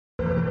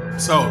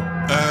So,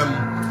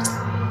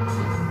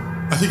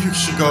 I think we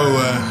should go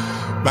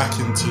back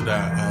into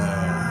that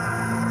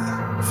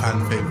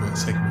fan favourite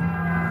segment.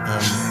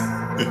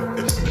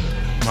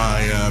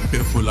 My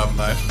pitiful love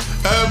life.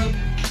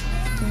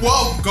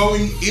 While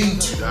going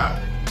into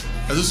that,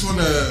 I just want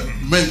to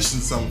mention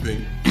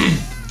something.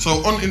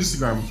 So on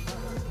Instagram,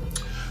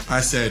 I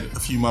said a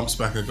few months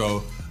back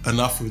ago,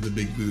 enough with the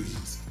big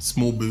booties.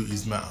 Small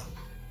booties matter.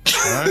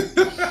 Right?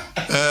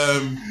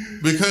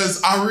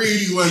 Because I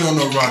really went on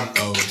a run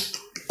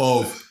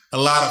of a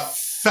lot of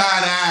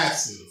fat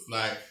asses,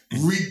 like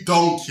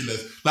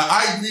redonkulous. Like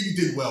I really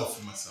did well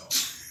for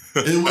myself.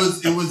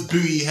 It was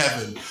booty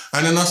heaven.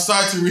 And then I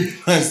started to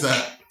realise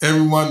that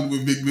everyone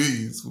with big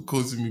booties were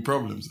causing me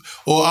problems.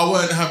 Or I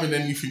weren't having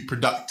anything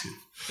productive.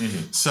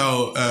 Mm-hmm.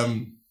 So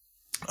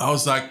I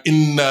was like,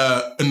 in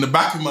the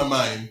back of my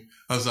mind,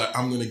 I was like,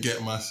 I'm going to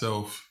get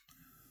myself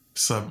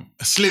a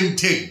slim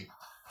ting,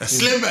 a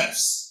slim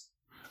F's,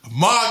 a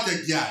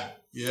market gal,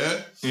 yeah?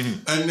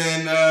 Mm-hmm. And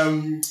then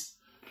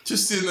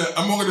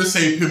I'm not going to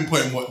say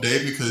pinpoint what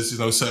day because,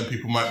 certain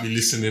people might be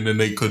listening and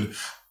they could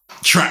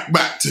track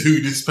back to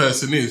who this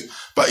person is.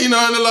 But, in the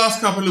last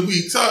couple of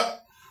weeks, I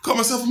got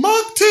myself a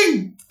market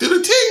ting, did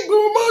a ting with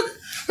a market.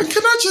 And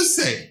can I just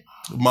say,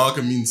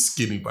 market means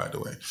skinny, by the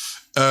way.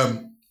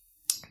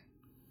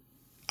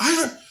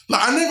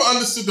 I never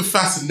understood the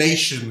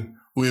fascination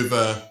with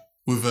a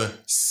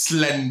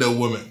slender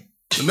woman.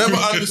 I never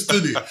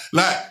understood it.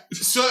 Like,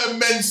 certain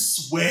men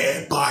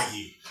swear by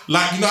it.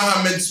 Like, you know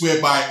how men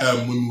swear by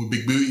women with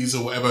big booties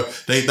or whatever?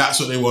 That's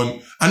what they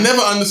want. I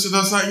never understood. I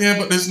was like, yeah,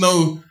 but there's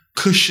no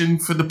cushion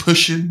for the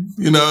pushing,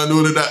 and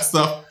all of that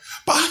stuff.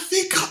 But I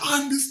think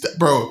I understand.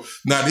 Bro,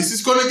 now this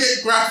is going to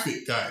get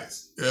graphic,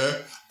 guys. Yeah?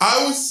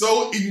 I was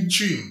so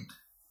intrigued.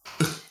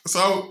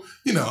 So,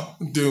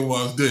 I'm doing what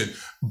I was doing.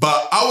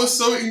 But I was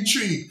so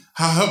intrigued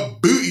how her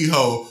booty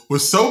hole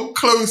was so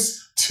close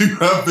to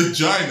her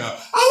vagina.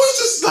 I was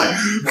just like,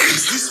 what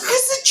is this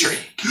wizardry?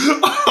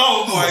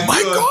 Oh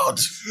my God.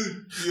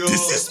 Yo.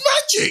 This is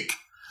magic.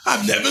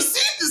 I've never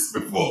seen this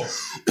before.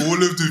 All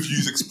of the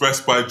views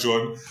expressed by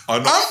John are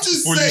not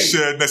fully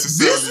shared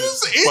necessarily. This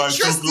was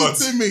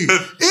interesting to me.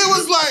 It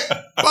was like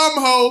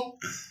bumhole,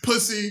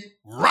 pussy,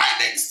 right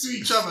next to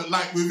each other,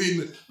 like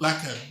within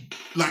like an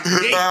inch.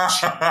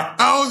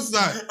 I was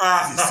like,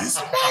 this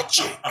is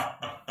magic.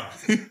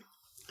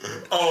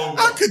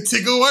 I could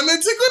tickle one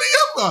and tickle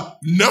the other.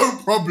 No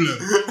problem.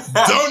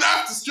 Don't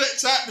have to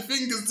stretch out the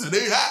fingers to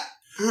do that.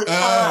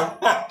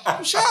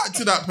 Shout out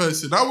to that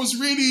person. I was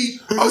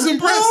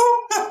impressed.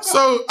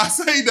 So I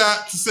say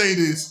that to say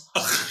this.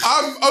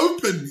 I'm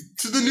open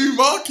to the new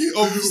market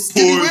of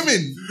skinny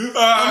women.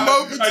 I'm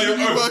open to the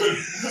new market.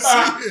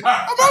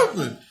 I'm open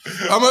to it.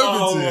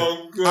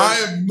 God. I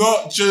am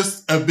not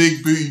just a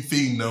big booty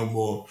fiend no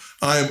more.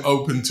 I am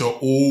open to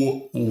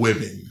all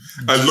women.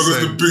 As long as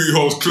the booty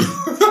hole's close.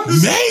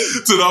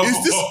 Mate,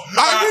 I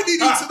really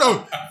need to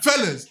know.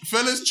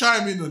 Fellas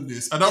chime in on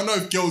this. I don't know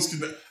if girls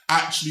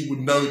would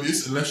know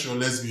this unless you're a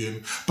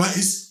lesbian. But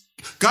it's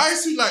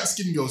guys who like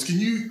skinny girls. Can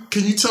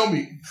you tell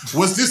me,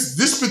 was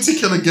this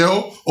particular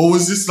girl or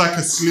was this like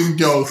a slim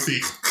girl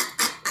thing?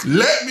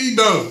 Let me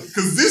know,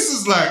 because this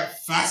is like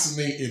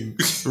fascinating.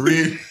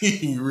 Really,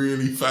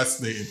 really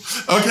fascinating.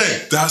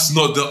 Okay. That's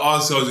not the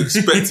answer I was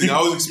expecting. I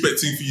was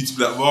expecting for you to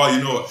be like,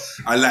 well,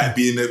 I like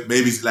being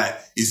maybe it's like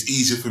it's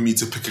easier for me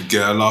to pick a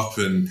girl up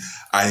and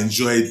I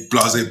enjoy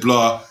blah,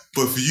 blah.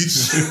 But for you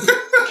to...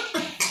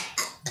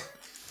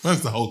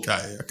 That's the whole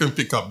guy. I can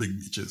pick up big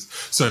bitches.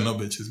 Sorry, not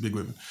bitches, big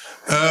women.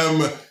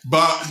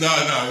 But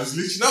no, it's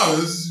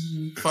literally, this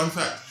is fun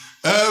fact.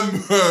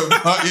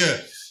 But yeah.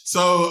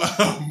 So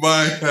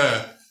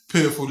my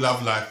pitiful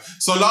love life.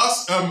 So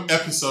last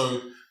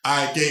episode,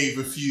 I gave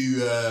a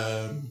few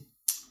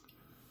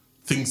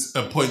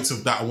points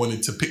of that I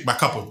wanted to pick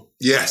back up on.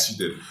 Yes, you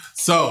did.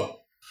 So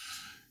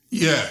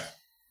yeah,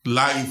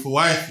 lighting for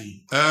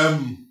wifey.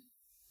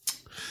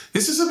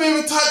 This is a bit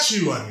of a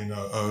touchy one,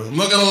 I'm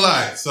not gonna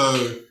lie.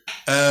 So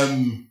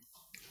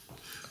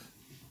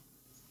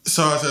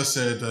as I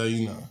said,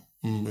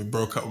 we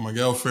broke up with my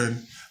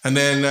girlfriend, and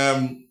then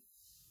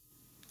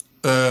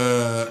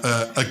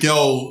a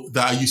girl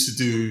that I used to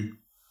do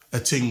a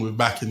thing with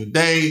back in the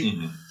day,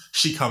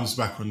 she comes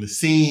back on the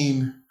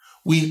scene.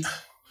 We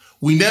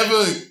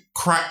never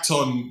cracked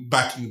on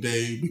back in the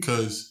day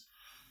because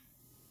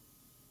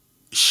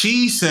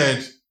she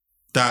said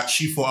that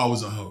she thought I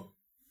was a hoe.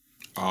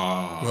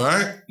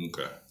 Right?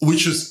 Okay.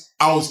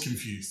 I was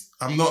confused.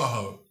 I'm not a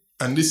hoe.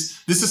 And this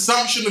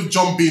assumption of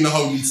John being a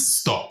hoe needs to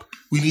stop.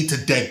 We need to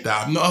dead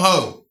that. I'm not a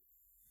hoe.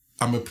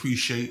 I'm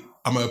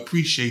an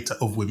appreciator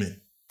of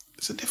women.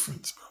 It's a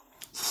difference, bro.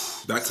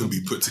 That can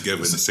be put together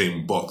in the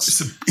same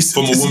box.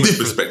 From a woman's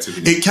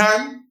perspective. It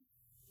can,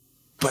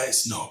 but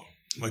it's not.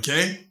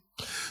 Okay?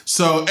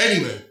 So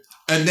anyway,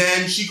 and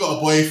then she got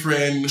a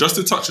boyfriend. Just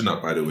to touch on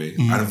that, by the way,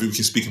 and we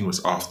can speak on this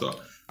after.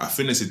 I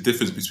think there's a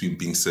difference between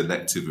being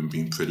selective and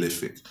being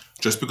prolific.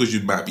 Just because you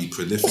might be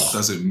prolific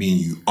doesn't mean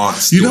you aren't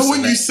still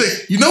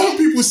selective. When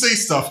people say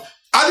stuff,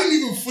 I didn't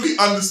even fully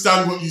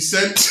understand what you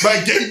said, but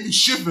it gave me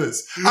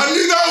shivers. I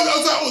knew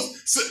that was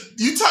so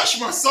you touched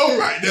my soul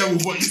right there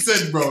with what you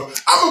said, bro.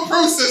 I'm gonna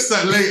process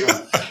that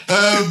later.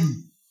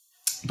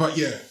 But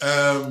yeah.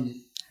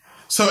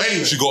 So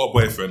anyway, She got a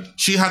boyfriend.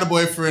 she had a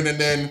boyfriend, and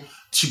then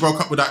she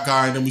broke up with that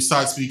guy, and then we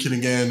started speaking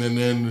again, and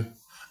then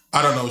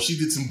I don't know, she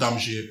did some dumb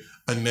shit,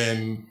 and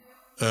then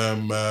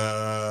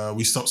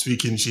we stopped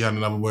speaking. She had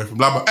another boyfriend,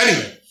 blah blah.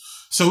 Anyway,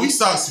 so we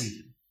started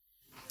speaking,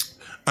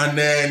 and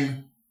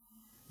then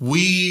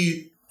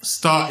we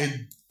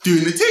started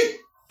doing the thing.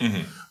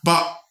 Mm-hmm.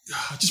 But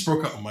I just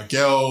broke up with my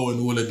girl and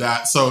all of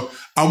that, so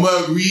I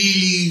weren't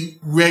really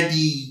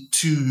ready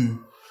to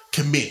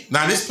commit.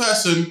 Now this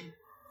person,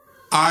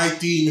 I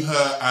deem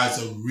her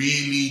as a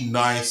really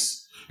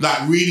nice,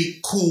 like really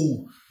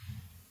cool,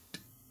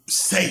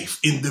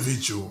 safe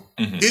individual.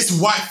 Mm-hmm. It's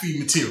wifey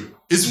material.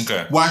 It's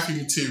Okay. wifey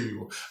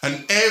material.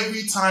 And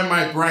every time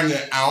I bring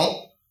it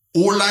out,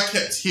 all I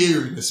kept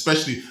hearing,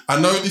 especially, I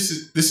know this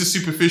is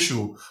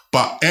superficial,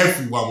 but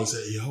everyone was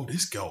like, yo,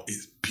 this girl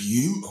is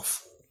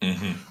beautiful.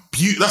 Mm-hmm.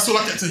 That's all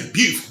I kept saying.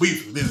 Beautiful,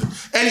 beautiful.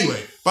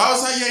 Anyway, but I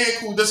was like, yeah,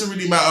 cool. Doesn't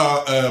really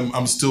matter.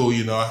 I'm still,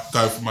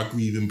 going through my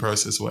grieving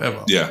process or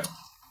whatever. Yeah.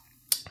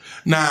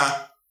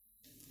 Now,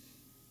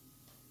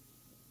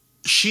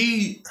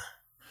 she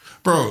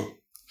did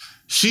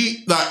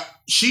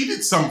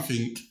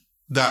something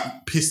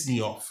that pissed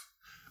me off.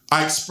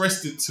 I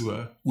expressed it to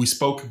her. We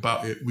spoke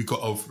about it. We got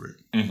over it.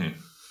 Mm-hmm.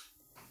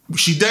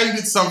 She then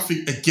did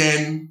something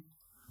again,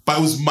 but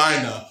it was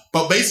minor.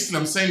 But basically,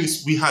 I'm saying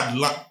this, we had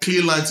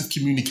clear lines of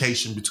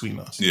communication between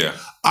us. Yeah.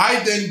 I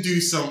then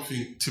do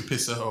something to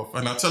piss her off.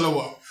 And I'll tell her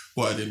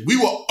what I did. We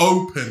were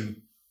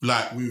open,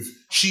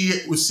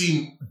 she was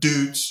seeing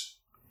dudes.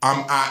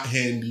 I'm out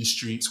here in these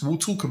streets. We'll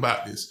talk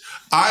about this.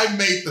 I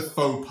made the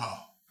faux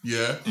pas,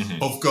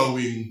 of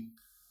going,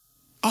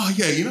 oh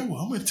yeah, you know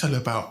what? I'm going to tell her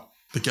about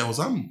the girls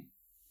I'm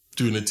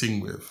doing a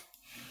thing with.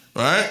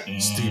 Right?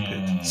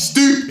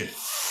 Stupid.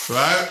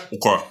 Right?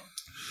 Okay.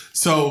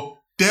 So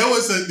there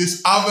was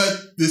this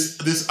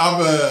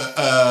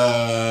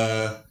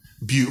other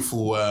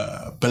beautiful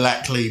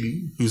black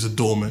lady who's a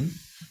doorman.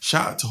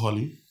 Shout out to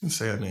Holly. Let's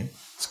say her name.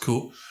 It's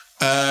cool.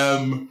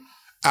 And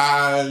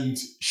I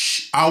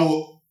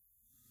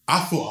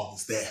thought I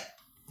was there,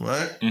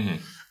 right? Mm-hmm.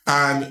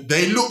 And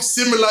they look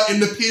similar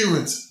in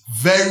appearance,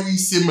 very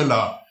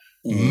similar.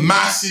 Ooh.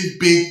 Massive,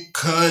 big,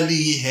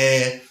 curly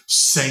hair,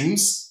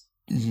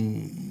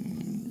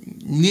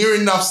 near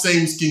enough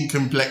same skin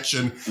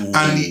complexion. Ooh.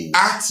 And the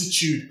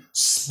attitude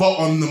spot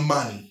on the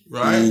money,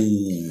 right?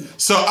 Ooh.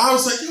 So I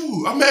was like,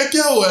 yo, I met a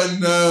girl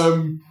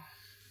and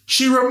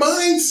she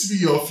reminds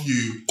me of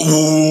you.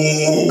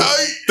 Oh,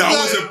 that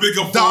was a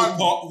bigger faux pas.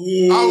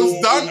 I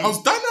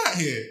was done out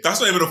here.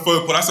 That's not even a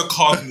faux pas. That's a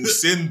cardinal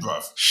sin,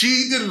 bruv.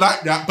 She didn't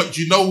like that, but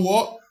you know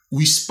what?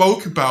 We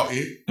spoke about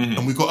it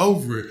and we got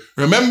over it.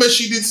 Remember,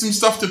 she did some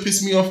stuff to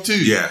piss me off too.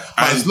 Yeah,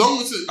 but as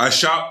long as I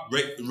shout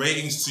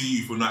ratings to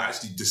you for not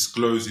actually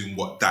disclosing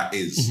what that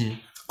is,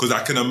 because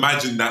I can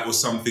imagine that was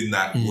something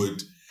that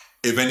would,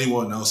 if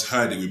anyone else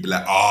heard it, we'd be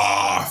like,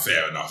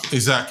 fair enough.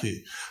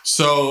 Exactly.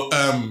 So.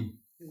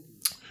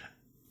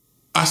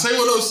 I say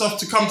all those stuff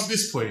to come to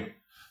this point.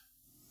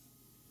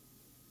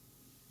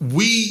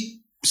 We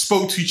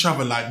spoke to each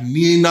other like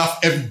near enough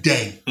every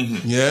day.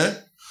 Mm-hmm. Yeah?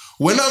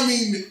 When I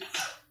mean,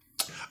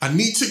 I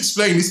need to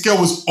explain, this girl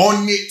was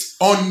on it.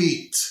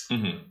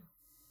 Mm-hmm.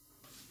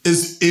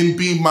 Is in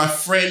being my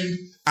friend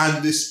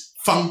and this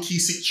funky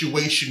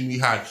situation we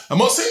had. I'm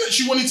not saying that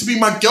she wanted to be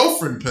my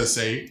girlfriend per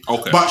se,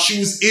 but she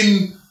was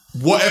in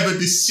whatever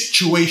this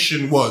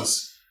situation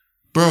was.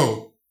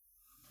 Bro,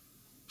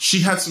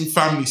 she had some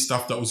family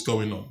stuff that was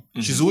going on.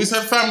 Mm-hmm. She's always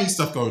had family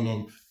stuff going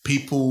on.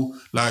 People,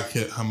 like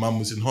her mum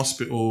was in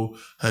hospital,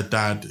 her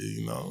dad,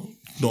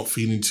 not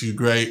feeling too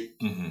great.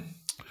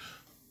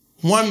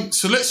 Mm-hmm.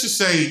 So let's just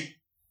say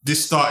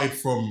this started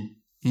from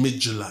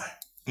mid-July.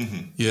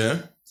 Mm-hmm.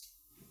 Yeah?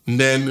 And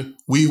then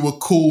we were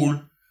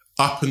cool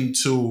up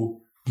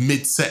until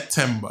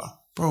mid-September.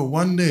 Bro,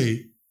 one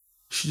day,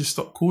 she just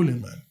stopped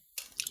calling, man.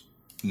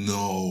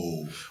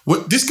 No.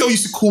 This girl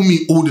used to call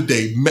me all the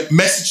day,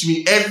 message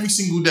me every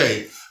single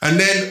day. And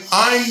then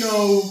I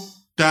know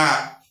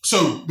that,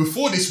 so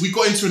before this, we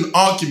got into an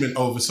argument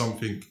over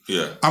something.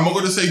 Yeah. I'm not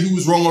going to say who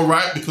was wrong or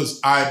right because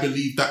I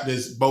believe that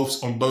there's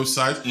both on both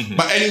sides. Mm-hmm.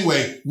 But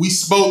anyway, we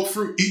spoke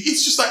through,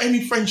 it's just like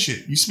any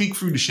friendship. You speak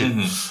through the shit.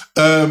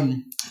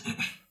 Mm-hmm.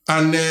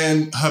 And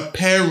then her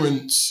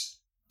parents,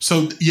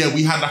 so yeah,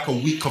 we had like a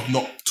week of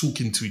not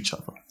talking to each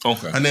other.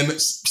 Okay. And then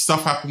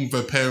stuff happened with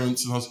her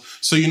parents and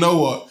so you know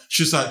what?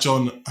 She was like,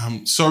 John,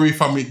 I'm sorry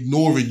if I'm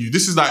ignoring you.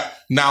 This is like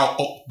now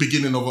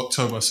beginning of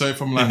October. So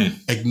if I'm like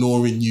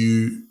ignoring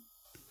you,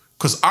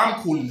 because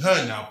I'm calling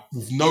her now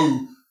with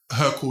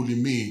her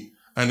calling me.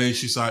 And then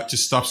she's like,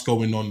 just stuff's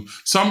going on.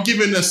 So I'm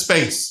giving her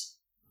space,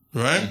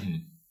 right? Mm-hmm.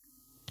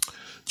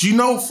 Do you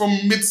know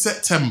from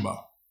mid-September,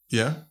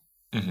 yeah?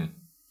 Mm-hmm.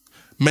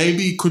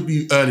 Maybe it could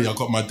be early. I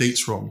got my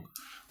dates wrong.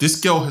 This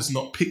girl has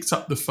not picked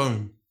up the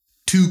phone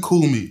to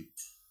call me.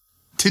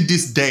 To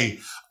this day,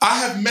 I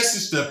have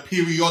messaged her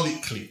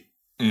periodically.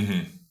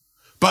 Mm-hmm.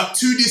 But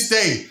to this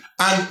day,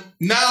 and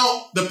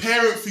now the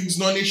parent thing's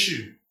not an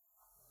issue.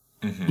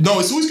 Mm-hmm. No,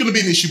 it's always going to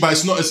be an issue, but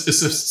it's not as a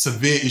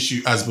severe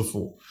issue as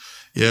before.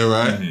 Yeah,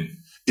 right? Mm-hmm.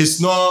 It's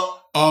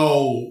not,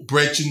 oh,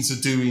 brethrens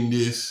are doing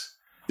this.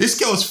 This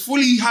girl's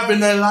fully having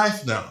her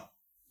life now.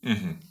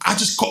 Mm-hmm. I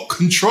just got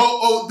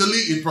control,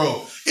 deleted,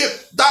 bro.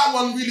 That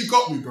one really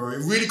got me, bro.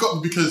 It really got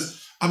me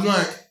because I'm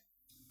like,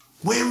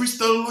 where is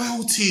the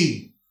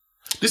loyalty?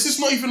 This is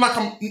not even like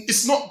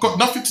it's not got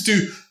nothing to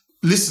do,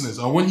 listeners,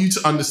 I want you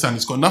to understand,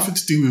 it's got nothing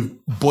to do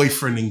with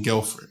boyfriend and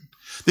girlfriend.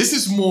 This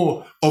is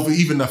more of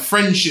even a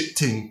friendship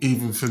thing,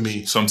 even for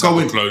me. Some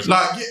type of closure.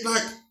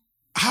 Like,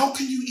 how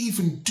can you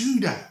even do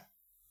that?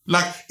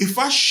 Like, if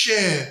I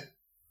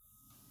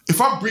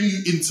bring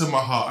you into my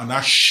heart and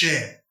I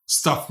share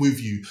stuff with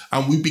you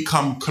and we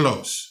become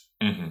close,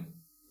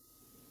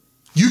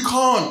 you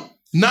can't,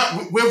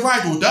 now we're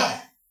ride or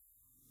die.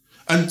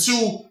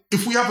 Until,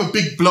 if we have a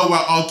big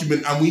blowout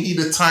argument and we need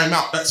a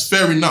timeout, that's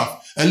fair enough.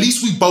 At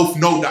least we both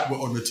know that we're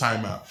on the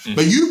timeout. Mm-hmm.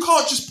 But you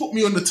can't just put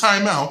me on the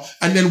timeout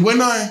and then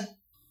when I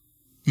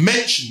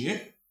mention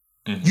it,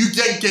 you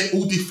then get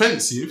all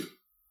defensive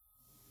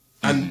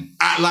and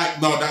act like,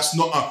 no, that's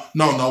not,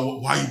 no,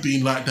 why are you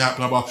being like that,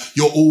 blah, blah.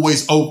 You're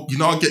always,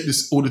 I get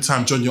this all the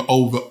time, John, you're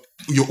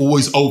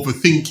always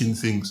overthinking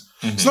things.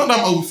 It's not that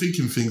I'm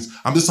overthinking things,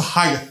 I'm just a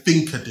higher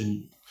thinker than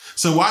you.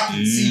 So I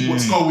can see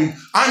what's going,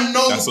 I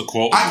know, that's a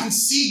quote. I can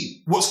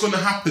see what's going to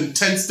happen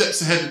 10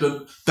 steps ahead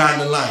down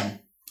the line.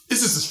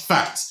 This is just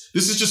facts.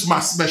 This is just my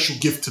special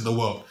gift to the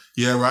world.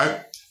 Yeah,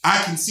 right?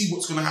 I can see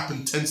what's going to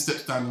happen 10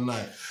 steps down the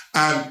line.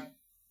 And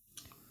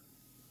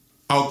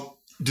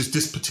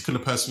this particular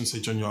person say,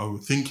 John, you're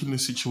overthinking the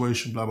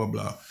situation, blah, blah,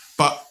 blah.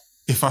 But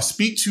if I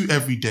speak to you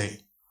every day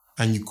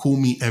and you call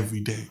me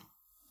every day,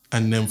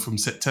 and then from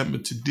September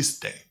to this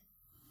day,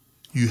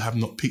 you have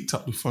not picked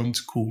up the phone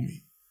to call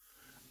me,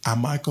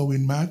 am I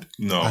going mad?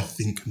 No. I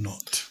think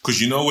not.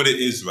 Because you know what it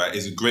is, right?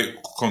 It's a great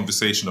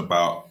conversation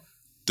about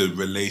the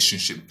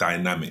relationship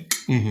dynamic.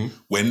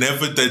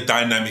 Whenever the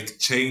dynamic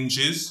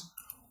changes,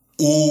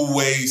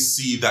 always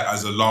see that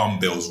as alarm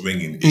bells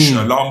ringing.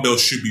 Alarm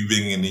bells should be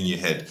ringing in your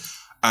head.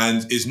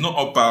 And it's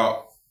not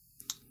about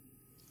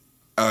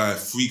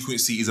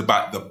frequency, it's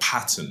about the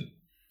pattern.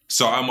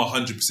 So I'm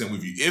 100%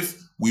 with you. If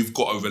we've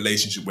got a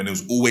relationship when it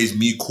was always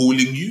me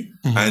calling you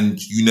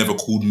and you never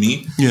called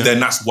me, then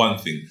that's one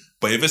thing.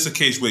 But if it's a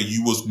case where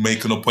you was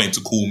making a point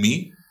to call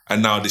me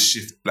and now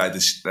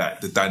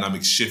the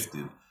dynamic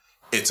shifted,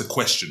 it's a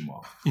question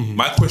mark.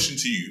 My question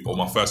to you, or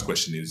my first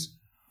question is,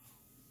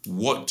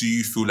 what do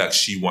you feel like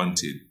she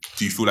wanted?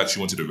 Do you feel like she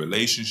wanted a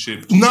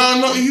relationship? No,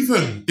 not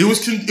even.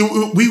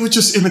 We were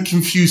just in a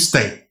confused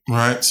state,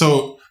 right?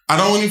 So I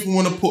don't even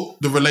want to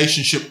put the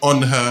relationship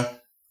on her.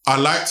 I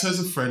liked her as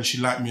a friend. She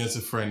liked me as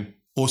a friend.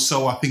 Or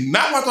so I think.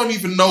 Now I don't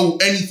even know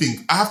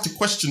anything. I have to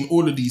question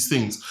all of these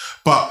things.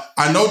 But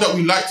I know that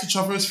we liked each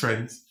other as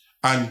friends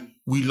and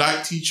we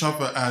liked each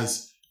other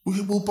as...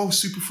 We're both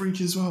super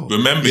freaky as well.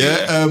 Remember,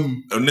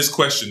 on this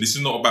question, this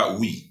is not about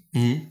we.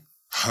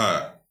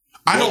 Her.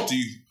 I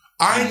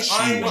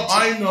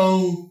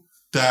know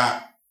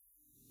that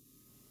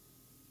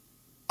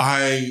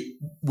I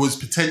was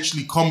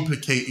potentially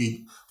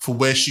complicated for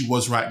where she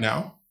was right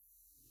now.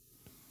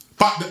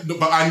 But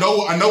I know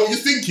what you're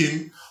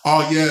thinking.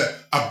 Oh yeah,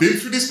 I've been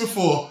through this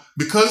before.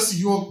 Because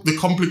you're the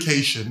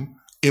complication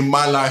in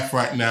my life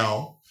right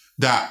now,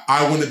 that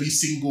I want to be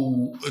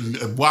single,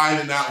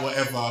 whining out,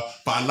 whatever,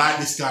 but I like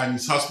this guy and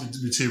his husband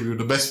material,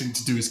 the best thing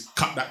to do is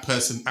cut that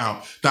person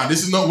out. Now,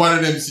 this is not one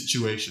of them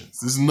situations.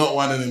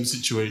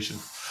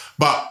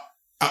 But,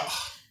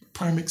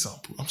 prime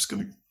example, I'm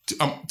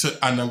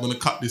going to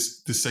cut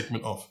this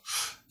segment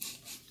off.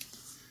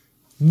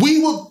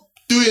 We were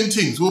doing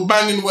things, we were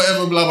banging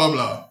whatever, blah, blah,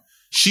 blah.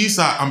 She's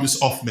like, I'm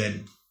just off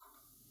men.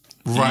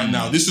 Right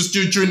now. This was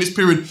during this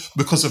period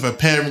because of her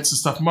parents and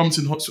stuff. Mum's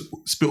in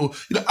hospital.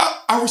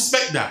 I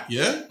respect that,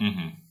 yeah?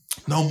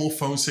 No more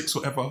phone sex,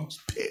 whatever. I was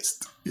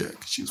pissed. Yeah,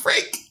 because she was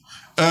fake.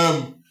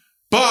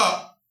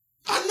 But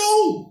I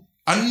know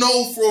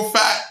for a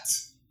fact,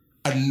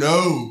 I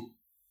know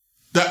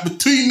that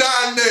between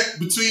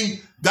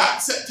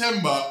that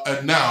September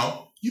and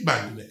now, you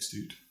banged the next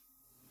dude.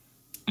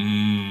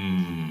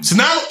 So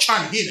now I'm not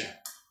trying to hear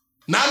that.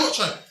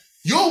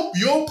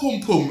 Your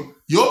pum-pum,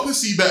 your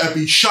pussy better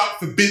be shut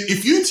for business.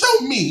 If you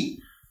tell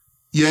me,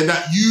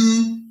 that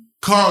you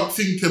can't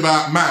think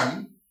about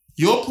man,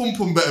 your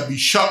pum-pum better be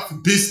shut for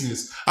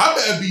business. I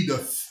better be the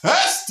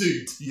first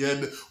dude.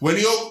 When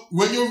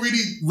you're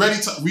really ready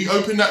to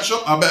reopen that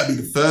shop, I better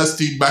be the first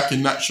dude back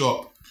in that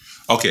shop.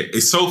 Okay,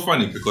 it's so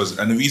funny and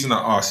the reason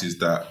I ask is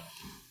that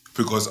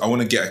because I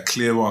want to get a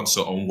clear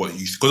answer on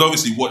because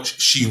obviously what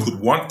she could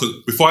want, because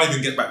before I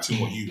even get back to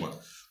what you want,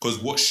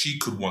 because what she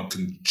could want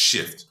can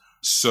shift.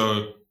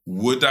 So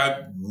would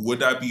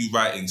I be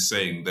right in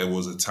saying there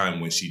was a time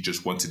when she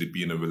just wanted to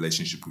be in a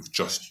relationship with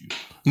just you?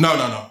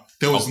 No.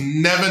 There was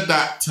never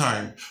that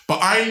time. But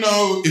I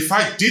know if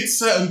I did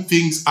certain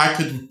things, I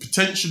could have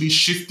potentially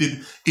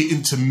shifted it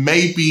into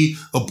maybe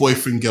a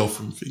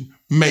boyfriend-girlfriend thing.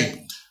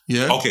 Maybe.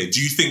 Yeah. Okay. Do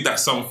you think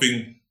that's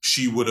something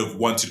she would have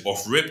wanted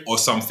off rip, or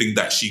something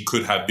that she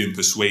could have been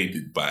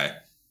persuaded by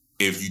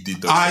if you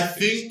did those I things?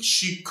 think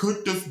she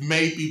could have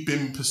maybe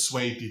been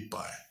persuaded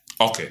by.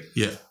 Okay.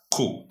 Yeah.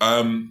 Cool.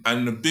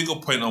 And the bigger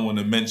point I want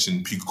to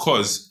mention,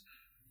 because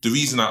the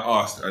reason I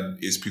asked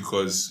is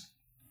because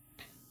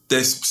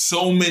there's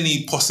so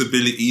many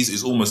possibilities.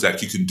 It's almost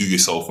like you can do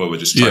yourself over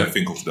just trying to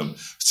think of them.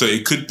 So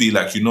it could be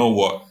like, you know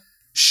what?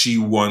 She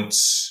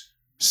wants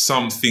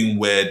something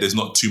where there's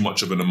not too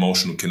much of an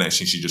emotional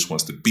connection. She just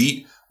wants to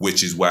beat,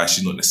 which is why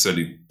she's not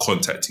necessarily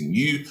contacting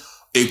you.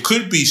 It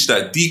could be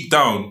that deep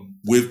down,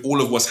 with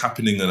all of what's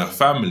happening in her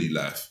family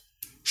life,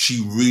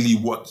 she really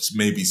wants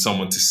maybe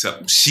someone to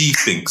settle, she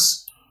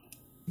thinks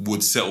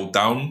would settle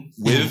down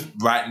with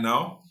right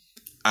now.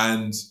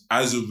 And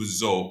as a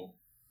result,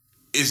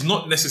 it's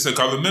not necessary.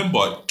 I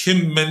remember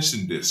Kim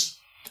mentioned this,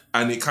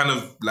 and it kind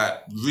of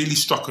like really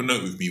struck a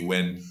note with me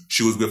when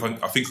she was with,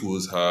 I think it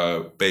was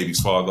her baby's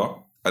father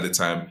at the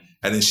time.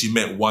 And then she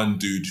met one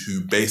dude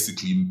who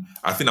basically,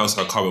 I think that was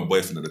her current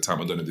boyfriend at the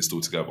time. I don't know if they're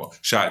still together.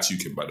 Shout out to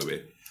you, Kim, by the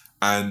way.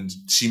 And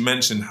she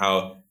mentioned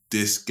how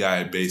this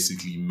guy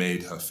basically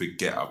made her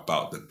forget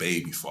about the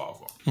baby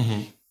father.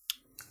 Mm-hmm.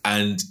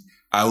 And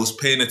I was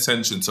paying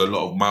attention to a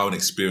lot of my own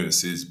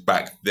experiences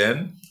back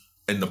then,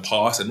 in the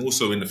past, and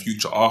also in the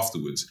future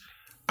afterwards.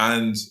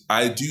 And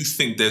I do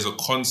think there's a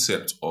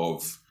concept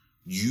of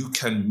you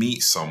can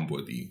meet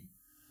somebody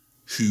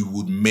who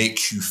would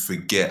make you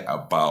forget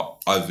about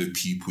other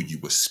people you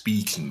were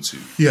speaking to.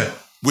 Yeah.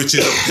 Which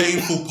is a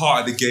painful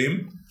part of the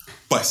game,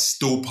 but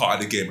still part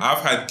of the game. I've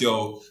had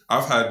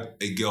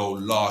a girl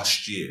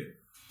last year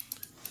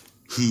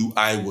who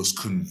I was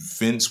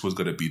convinced was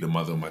going to be the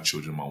mother of my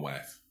children, my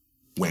wife.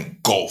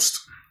 Went ghost.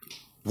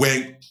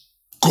 Like,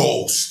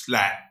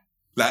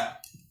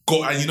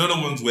 go. And you know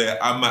the ones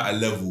where I'm at a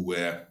level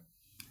where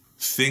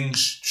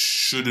things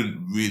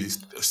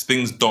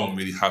don't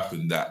really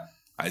happen that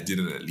I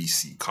didn't at least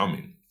see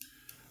coming.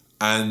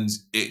 And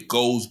it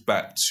goes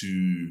back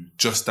to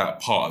just that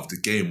part of the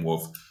game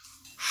of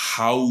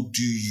how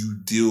do you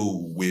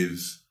deal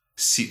with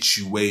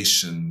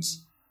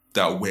situations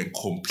that went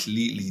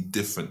completely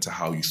different to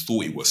how you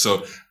thought it was.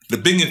 So the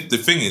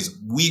thing is,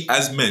 we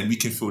as men, we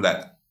can feel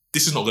like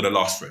this is not going to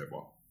last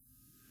forever.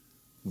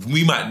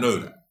 We might know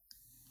that.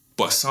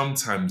 But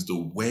sometimes the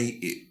way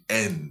it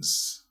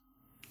ends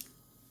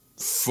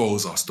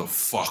throws us the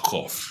fuck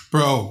off.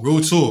 Bro,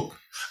 real talk.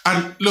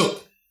 And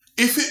look,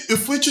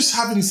 if we're just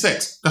having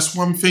sex, that's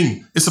one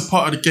thing. It's a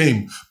part of the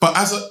game. But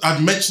as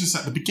I'd mentioned this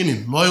at the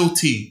beginning,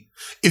 loyalty.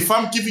 If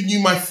I'm giving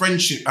you my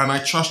friendship and I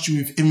trust you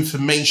with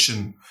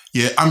information,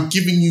 yeah, I'm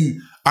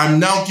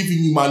now giving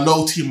you my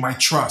loyalty and my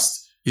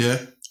trust, yeah.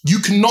 You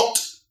cannot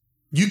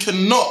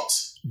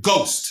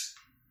ghost.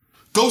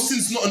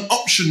 Ghosting's not an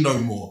option no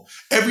more.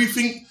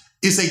 Everything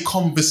is a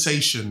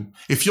conversation.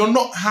 If you're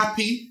not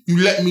happy,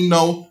 you let me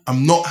know.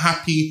 I'm not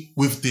happy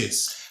with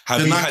this.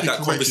 Have you had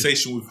that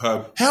conversation with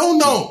her? Hell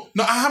no.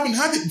 No, I haven't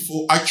had it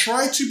before. I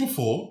tried to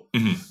before.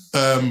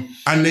 Mm-hmm.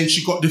 And then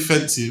she got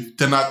defensive.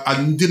 Then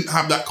I didn't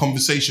have that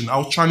conversation. I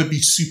was trying to be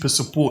super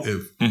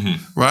supportive.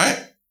 Mm-hmm.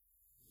 Right?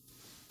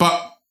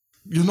 But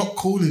you're not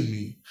calling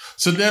me.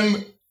 So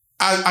then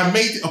I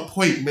made it a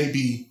point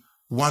maybe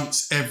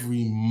once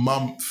every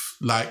month,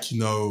 like, you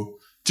know,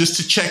 just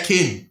to check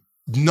in,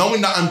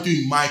 knowing that I'm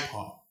doing my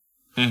part.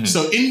 Mm-hmm.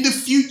 So in the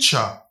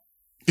future,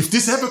 if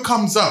this ever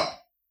comes up,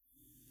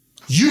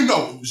 you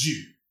know it was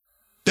you.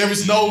 There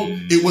is no,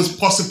 it was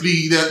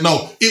possibly there.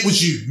 No, it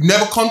was you. You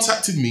never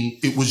contacted me.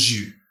 It was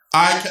you.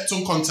 I kept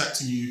on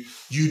contacting you.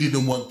 You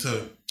didn't want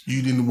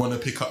to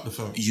pick up the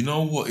phone. You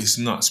know what is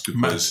nuts?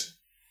 Because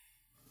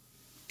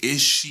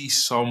is she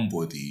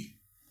somebody?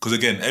 Because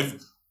again,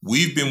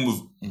 we've been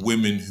with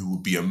women who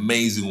would be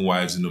amazing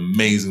wives and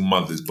amazing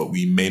mothers, but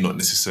we may not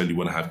necessarily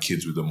want to have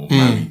kids with them or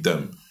marry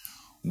them.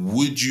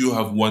 Would you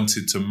have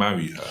wanted to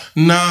marry her?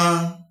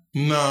 Nah,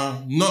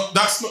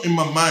 that's not in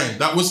my mind.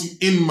 That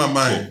wasn't in my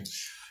mind. Cool.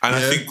 And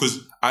I think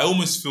because I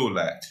almost feel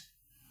like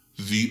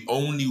the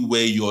only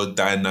way your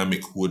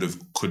dynamic could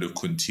have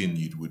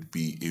continued would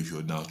be if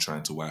you're now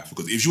trying to wife her.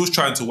 Because if she was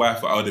trying to wife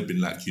her, I would have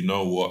been like, you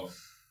know what?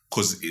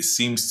 Because it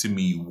seems to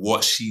me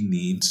what she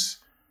needs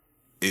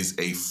is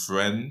a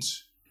friend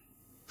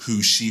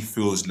who she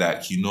feels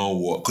like, you know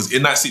what? Because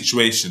in that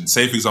situation,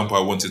 say for example,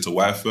 I wanted to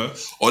wife her,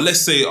 or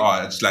let's say,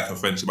 it's like a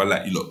friendship. I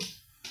like you. Look,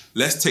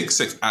 let's take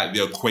sex out of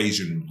the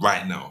equation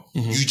right now.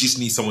 Mm-hmm. You just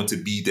need someone to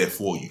be there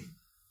for you.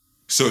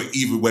 So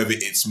either whether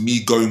it's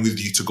me going with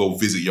you to go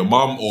visit your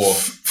mum or...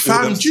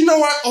 Fam, do you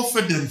know I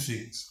offered them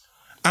things?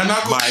 And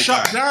I got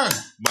shut down.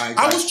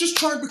 I was just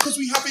trying because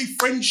we have a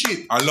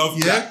friendship. I love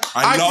that.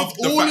 I love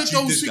the fact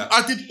you did that.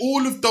 I did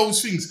all of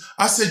those things.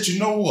 I said, you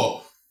know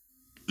what?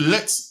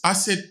 Because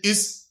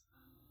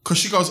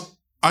she goes,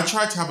 I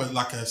tried to have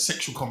a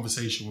sexual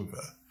conversation with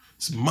her.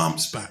 It's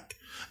months back.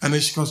 And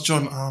then she goes,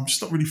 John, I'm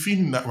just not really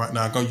feeling that right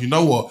now. I go, you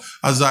know what?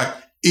 I was like,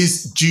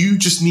 do you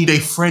just need a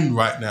friend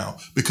right now?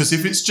 Because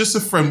if it's just a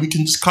friend, we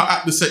can just cut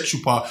out the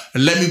sexual part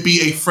and let me be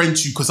a friend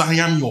to you because I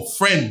am your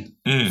friend.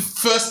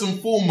 First and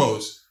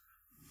foremost.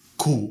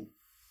 Cool.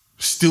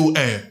 Still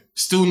air.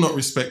 Still not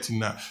respecting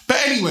that. But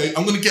anyway,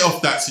 I'm going to get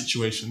off that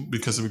situation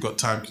because we've got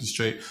time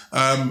constraint.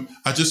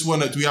 I just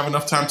want to, do we have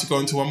enough time to go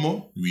into one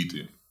more? We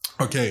do.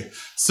 Okay.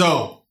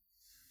 So,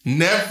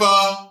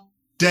 never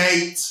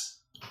date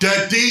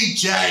the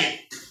DJ.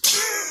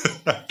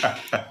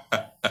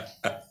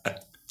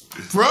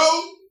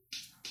 Bro,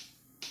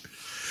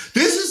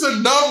 this is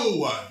another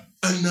one.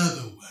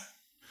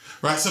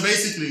 Right, so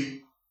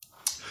basically,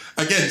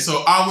 again,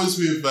 so I was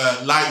with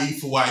Lighty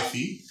for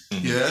Wifey,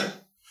 yeah?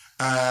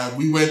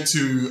 We went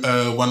to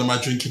one of my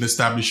drinking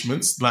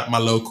establishments, like my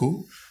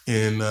local,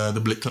 in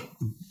the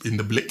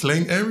Blick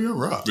Lane area,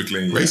 right? Brick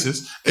Lane,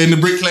 racist. In the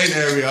Brick Lane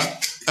area.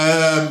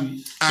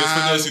 Just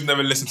for those who've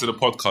never listened to the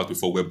podcast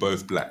before, we're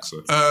both black,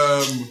 so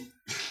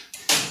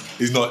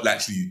it's not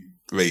actually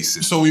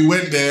racist. So we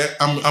went there.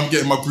 I'm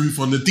getting my groove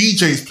on. The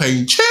DJ's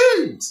playing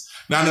tunes.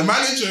 Now the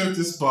manager of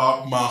this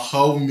bar, my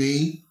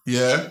homie,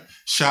 yeah,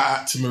 shout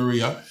out to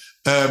Maria.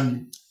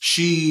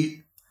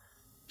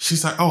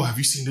 She's like, oh, have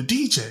you seen the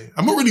DJ?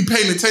 I'm not really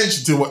paying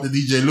attention to what the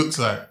DJ looks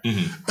like.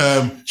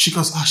 She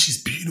goes, oh,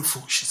 she's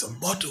beautiful. She's a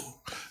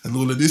model and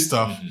all of this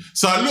stuff.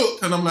 So I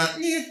look and I'm like,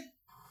 yeah.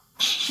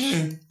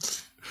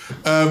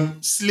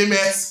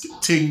 Slim-esque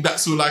thing.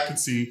 That's all I can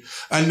see.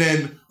 And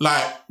then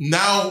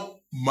now,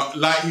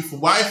 Lighty for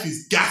Wife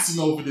is gassing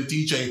over the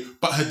DJ,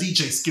 but her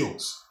DJ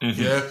skills.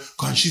 Yeah.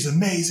 God, she's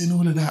amazing,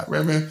 all of that,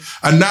 right?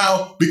 And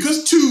now,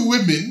 because two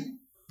women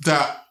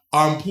that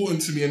are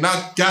important to me are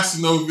now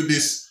gassing over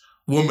this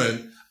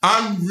woman,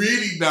 I'm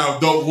really now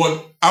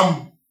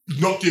I'm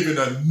not giving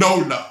her no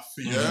love,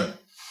 yeah?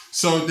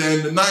 So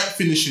then the night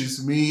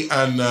finishes, me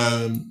and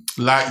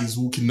Lighty's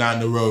walking down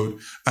the road,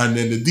 and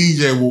then the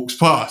DJ walks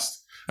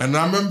past. And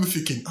I remember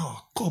thinking,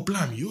 oh, God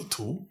blimey, you're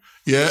tall.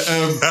 Yeah,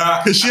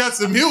 because she had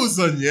some heels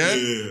on, yeah?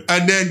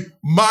 And then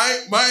my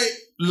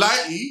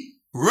Lighty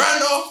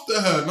ran after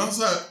her, and I was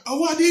like, oh,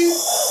 what are you?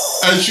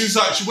 And she was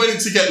like, she went in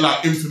to get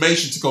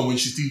information to go when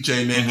she's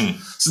DJing there.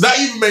 So that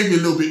even made me a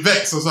little bit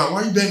vexed. I was like,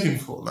 why are you begging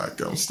for?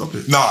 Stop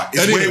it. Nah,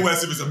 it's way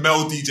worse if it's a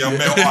male DJ or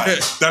male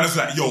artist. That is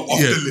like, yo, off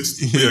the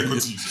list. Yeah,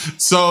 continue.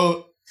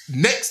 So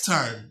next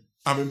time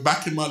I'm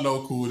back in my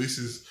local, this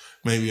is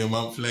maybe a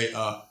month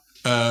later,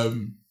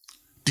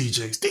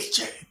 DJ's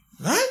DJing,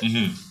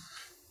 right?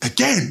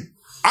 Again,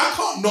 I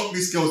can't knock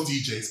this girl's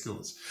DJ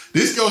skills.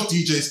 This girl's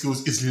DJ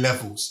skills is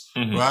levels,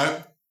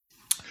 right?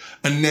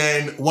 And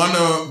then one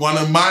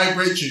of my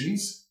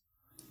brethrens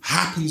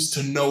happens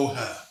to know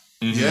her,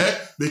 yeah?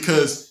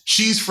 Because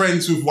she's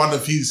friends with one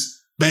of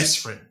his best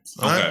friends,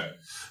 right? Okay.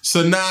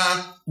 So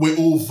now we're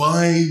all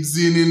vibes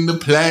in the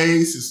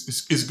place.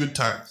 It's good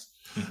times.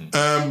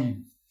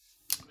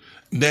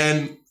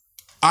 Then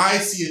I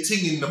see a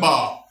ting in the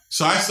bar.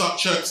 So I start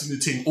chirping the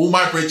ting. All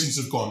my brethren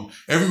have gone.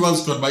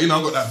 Everyone's gone, but I've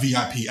got that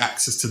VIP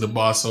access to the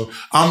bar. So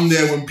I'm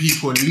there when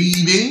people are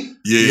leaving.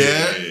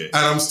 Yeah.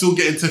 And I'm still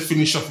getting to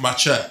finish off my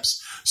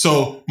chirps.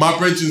 So my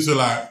brethren are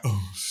like,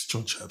 oh, it's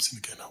John chirping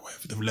again. Or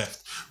whatever, they've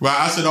left. Right,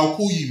 I said, I'll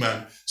call you,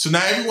 man. So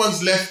now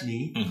everyone's left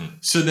me.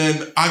 So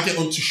then I get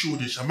onto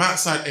Shoreditch. I'm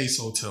outside Ace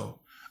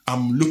Hotel.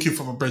 I'm looking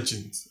for my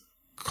brethren.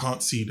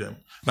 Can't see them.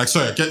 I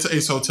get to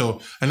Ace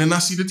Hotel. And then I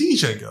see the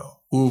DJ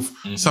girl with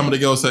some of the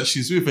girls that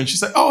she's with. And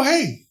she's like, oh,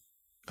 hey.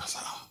 I was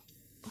like, oh,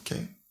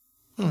 okay.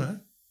 All right.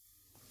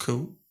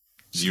 Cool.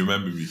 Do you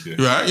remember me? Yeah.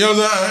 Right. You know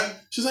what I'm saying?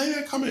 She's like,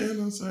 yeah, come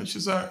in. I was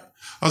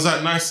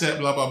like, nice set,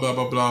 blah, blah, blah,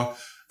 blah, blah.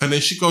 And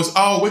then she goes,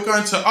 oh, we're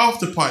going to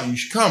after party. You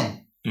should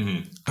come.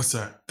 I was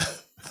like,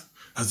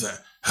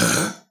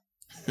 huh?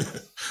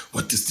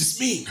 What does this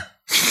mean?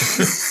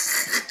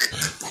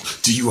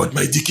 Do you want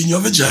my dick in your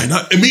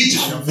vagina?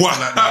 Immediately. What?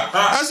 Like that.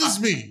 That's just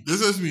me.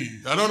 This is me.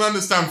 I don't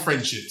understand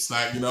friendships.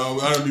 I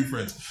don't do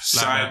friends.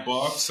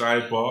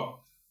 Sidebar.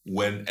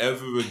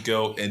 Whenever a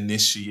girl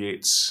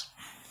initiates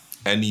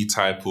any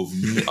type of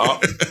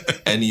meet-up,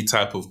 any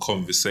type of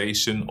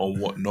conversation or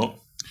whatnot,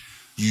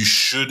 you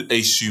should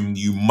assume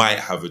you might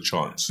have a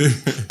chance.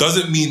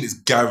 Doesn't mean it's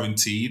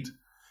guaranteed.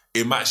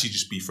 It might actually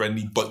just be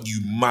friendly, but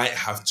you might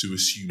have to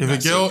assume. If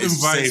a girl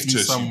invites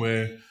me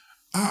somewhere,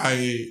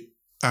 I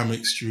am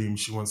extreme.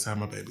 She wants to have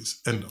my babies.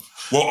 End of.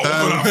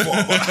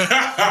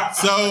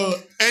 So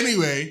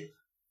anyway,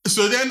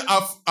 so then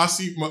I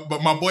see,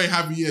 but my boy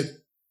Javier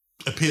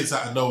appears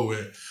out of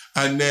nowhere,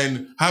 and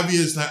then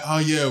Javier's like, "Oh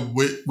yeah,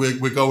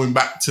 we're going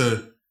back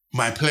to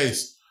my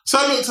place." So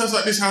I looked, I was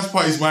like, "This house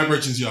party is my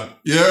brethren's yard."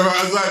 Yeah, right.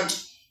 I was like,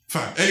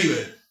 "Fine."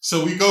 Anyway,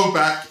 so we go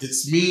back.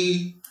 It's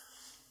me,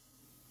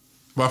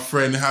 my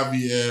friend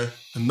Javier,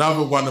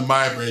 another one of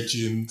my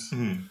brethren,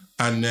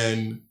 and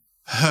then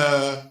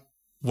her,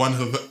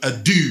 a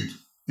dude,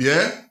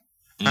 yeah?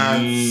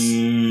 And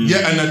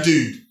and a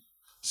dude.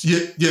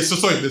 Yeah, so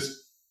sorry, there's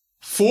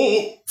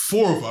four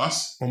of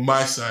us on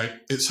my side.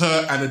 It's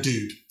her and a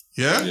dude,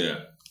 yeah? Yeah.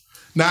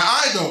 Now,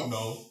 I don't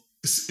know.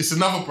 It's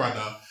another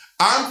brother.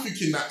 I'm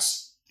thinking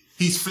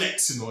he's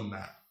flexing on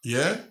that.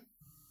 Yeah?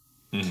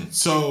 Mm-hmm.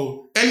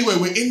 So, anyway,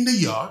 we're in the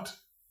yard.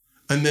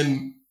 And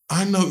then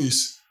I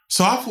noticed.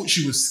 So, I thought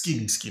she was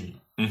skinny.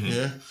 Mm-hmm.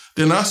 Yeah?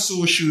 Then I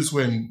saw she was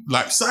wearing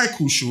like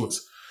cycle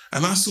shorts.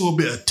 And I saw a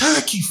bit of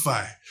turkey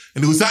thigh.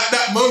 And it was at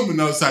that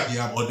moment I was like,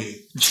 yeah, I'm on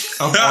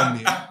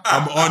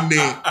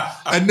it.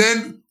 And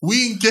then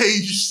we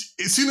engaged.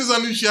 As soon as I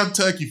knew she had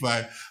turkey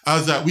thigh, I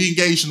was like, we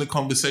engaged in a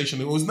conversation.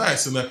 It was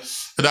nice. And at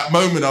that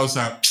moment I was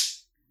like,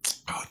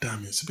 oh,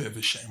 damn, it's a bit of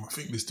a shame. I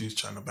think this dude's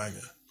trying to bang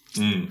her.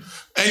 Mm.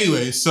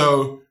 Anyway,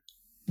 so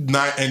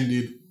night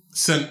ended.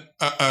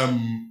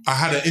 I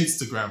had an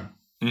Instagram.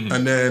 Mm-hmm.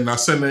 And then I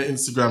sent her an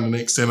Instagram the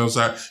next day and I was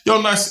like,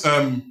 yo, nice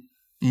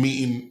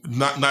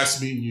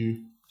nice meeting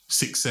you,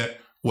 6 set,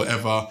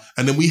 whatever.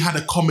 And then we had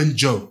a common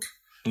joke.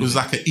 It was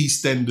like an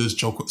EastEnders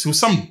joke. It was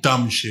some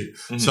dumb shit.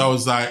 Mm-hmm. So I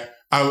was like,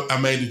 I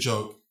made a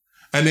joke.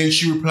 And then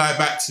she replied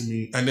back to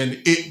me. And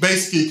then it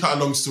basically, cut a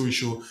long story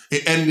short,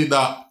 it ended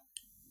up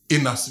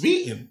in us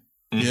meeting.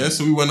 Mm-hmm. Yeah,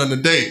 so we went on a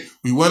date.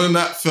 We went on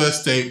that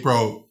first date,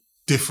 bro,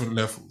 different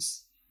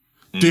levels.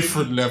 Mm-hmm.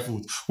 Different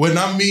levels. When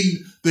I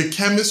mean the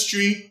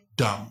chemistry,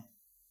 dumb.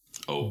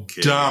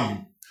 Okay.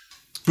 Dumb.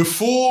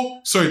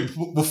 Before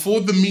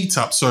the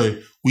meetup,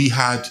 we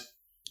had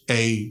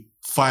a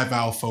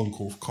 5-hour phone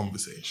call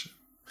conversation.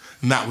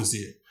 And that was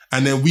it.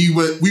 And then we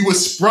were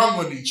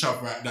sprung on each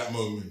other at that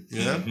moment.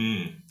 Yeah.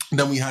 Mm-hmm. And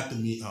then we had the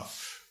meetup.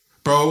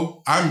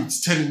 Bro, I'm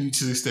telling you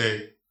to this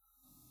day,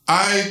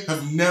 I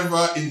have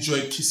never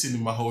enjoyed kissing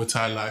in my whole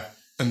entire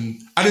life.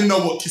 And I didn't know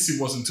what kissing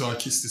was until I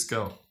kissed this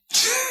girl.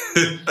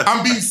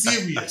 I'm being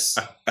serious.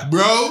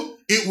 Bro,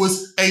 it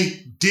was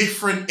a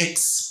different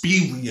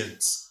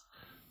experience.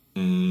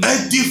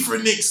 A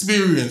different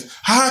experience.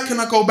 How can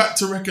I go back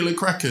to regular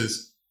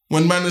crackers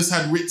when man has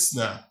had Ritz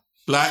now?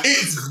 Like,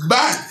 it's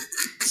bad.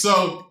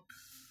 So,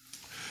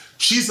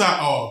 she's like,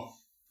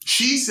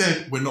 she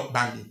said, we're not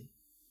banging.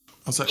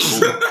 I was like,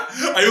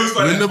 I always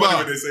find it funny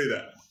when they say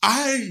that.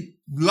 I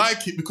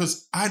like it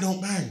because I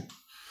don't bang.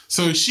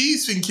 So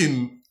she's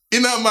thinking,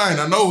 in her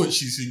mind, I know what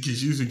she's thinking.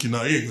 She's thinking,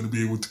 no, he ain't going to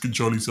be able to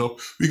control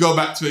himself. We go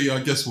back to her,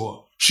 guess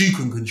what? She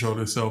can control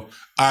herself.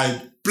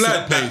 When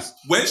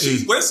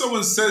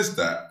someone says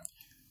that,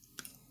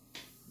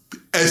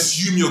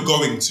 assume you're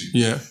going to.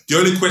 Yeah. The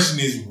only question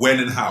is when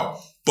and how,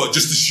 but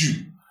just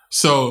assume.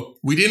 So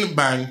we didn't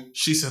bang.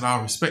 She said,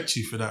 I respect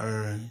you for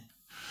that.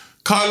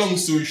 Cut a long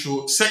story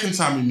short, second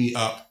time we meet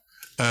up,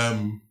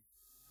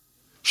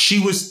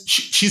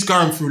 she's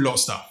going through a lot of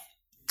stuff.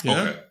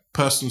 Yeah. Okay.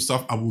 Personal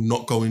stuff I will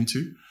not go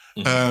into.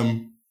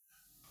 Mm-hmm.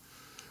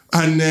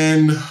 And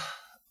then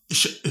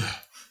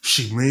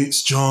she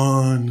meets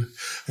John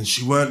and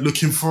she weren't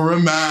looking for a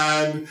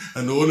man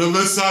and all of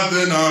a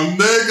sudden I'm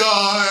the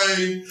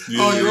guy.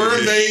 Yeah, you're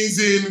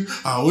amazing.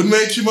 I would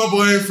make you my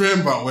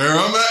boyfriend, but where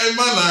I'm at in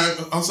my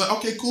life, I was like,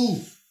 okay,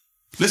 cool.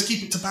 Let's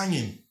keep it to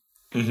banging.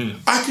 Mm-hmm.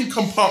 I can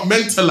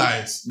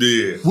compartmentalize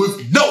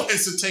with no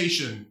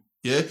hesitation.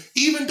 Yeah.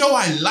 Even though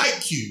I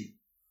like you,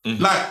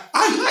 like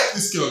I like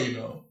this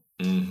girl,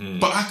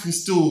 but I can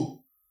still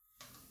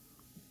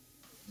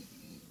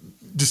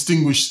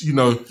distinguish,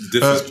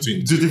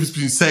 the difference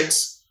between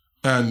sex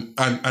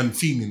and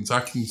feelings.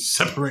 I can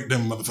separate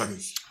them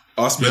motherfuckers.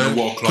 Us men are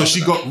world class. Because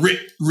she got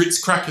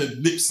Ritz cracker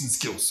lips and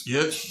skills.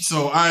 Yeah.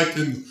 So I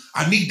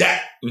need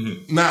that.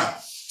 Mm-hmm. Now,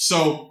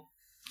 so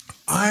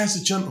I, as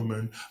a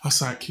gentleman, I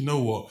was like, you know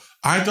what?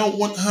 I don't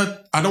want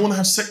to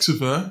have sex with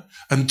her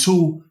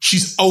until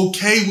she's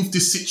okay with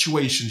this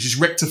situation. She's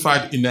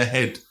rectified in her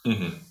head.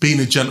 Mm-hmm. Being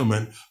a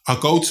gentleman. I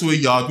go to a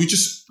yard. We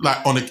just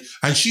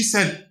and she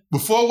said,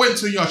 before I went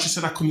to a yard, she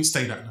said I couldn't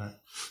stay that night.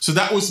 So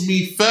that was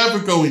me further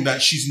going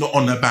that she's not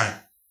on her bang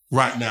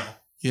right now.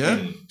 Yeah?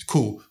 Mm-hmm.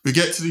 Cool. We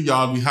get to the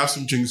yard, we have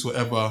some drinks,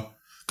 whatever.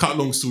 Cut a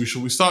long story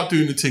short, we start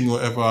doing the thing,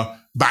 whatever.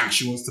 Bang,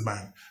 she wants to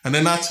bang. And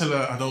then I tell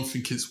her, I don't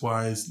think it's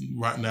wise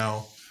right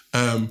now.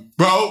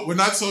 Bro, when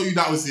I told you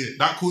that was it,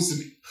 that caused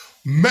a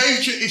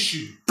major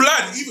issue.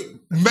 Blood, even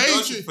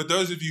major. For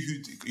those of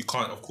you who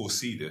can't, of course,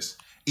 see this,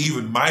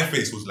 even my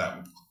face was like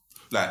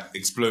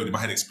exploded. My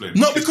head exploded.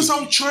 No, because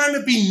I'm trying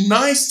to be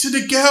nice to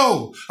the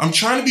girl. I'm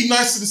trying to be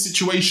nice to the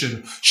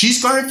situation.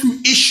 She's going through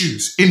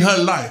issues in her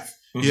life.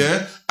 Mm-hmm.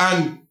 Yeah.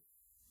 And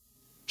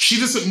she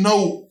doesn't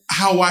know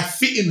how I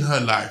fit in her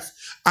life.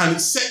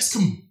 And sex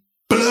can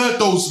blur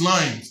those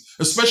lines,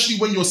 especially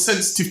when you're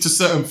sensitive to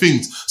certain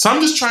things. So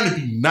I'm just trying to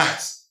be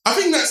nice. I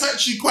think that's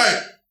actually quite,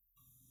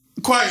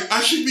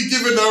 I should be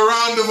given a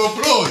round of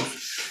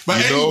applause.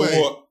 But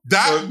anyway,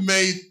 that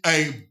made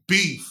a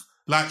beef.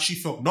 Like, she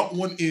felt not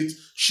wanted.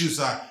 She was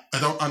like, I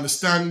don't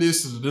understand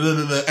this.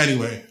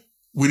 Anyway,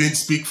 we didn't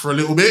speak for a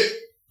little bit.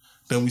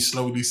 Then we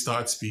slowly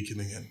started speaking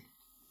again.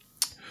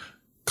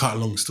 Cut a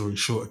long story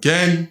short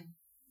again.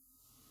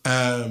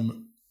 I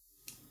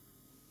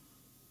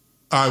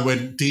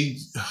went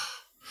to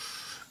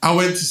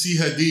see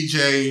her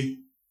DJ.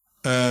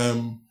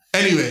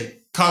 Anyway,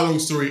 cut a long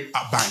story,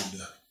 I banged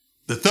her.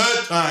 The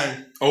third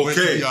time,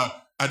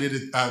 I did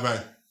it.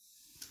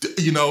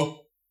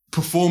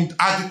 performed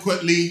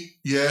adequately.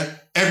 Yeah,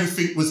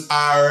 everything was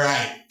all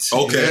right.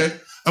 Okay. Yeah?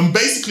 And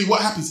basically,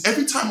 what happens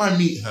every time I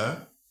meet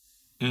her,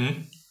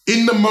 Mm-hmm.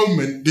 in the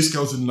moment, this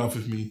girl's in love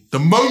with me. The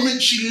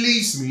moment she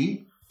leaves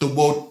me, the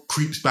world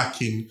creeps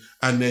back in,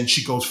 and then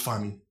she goes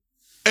funny.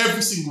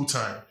 Every single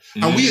time.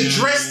 And we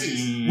address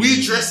this. We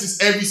address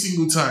this every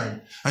single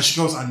time. And she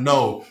goes, I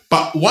know.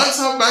 But once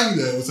I banged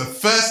her, it was the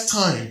first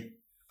time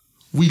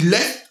we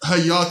left her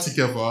yard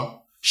together,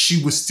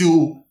 she was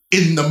still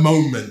in the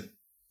moment.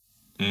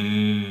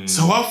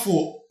 So I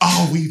thought,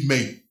 oh, we've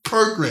made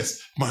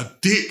progress. My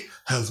dick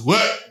has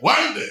worked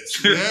wonders.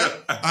 Yeah?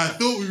 I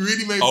thought we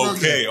really made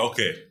progress.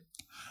 Okay.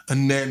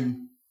 And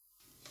then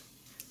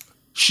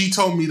she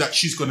told me that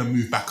she's going to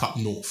move back up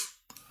north.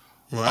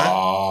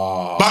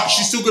 Right? But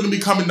she's still going to be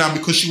coming down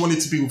because she wanted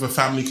to be with her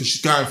family because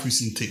she's going through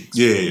some things.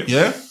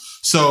 Yeah?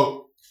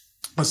 So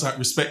I was like,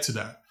 respect to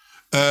that.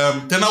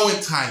 Then I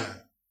went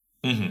Thailand.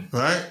 Mm-hmm.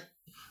 Right?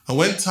 I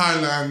went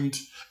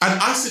Thailand and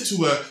I said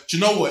to her, do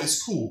you know what?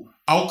 It's cool.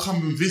 I'll come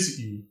and visit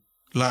you.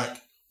 Like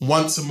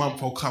once a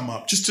month I'll come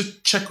up just to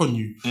check on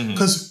you.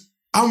 Because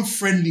I'm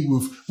friendly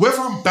with, whether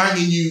I'm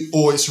banging you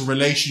or it's a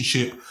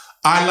relationship,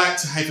 I like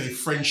to have a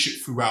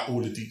friendship throughout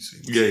all of these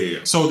things.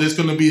 Yeah. So there's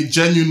going to be a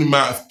genuine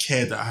amount of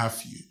care that I have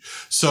for you.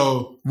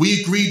 So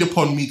we agreed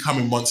upon me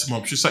coming once a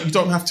month. She's like, you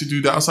don't have to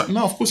do that. I was like,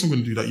 no, of course I'm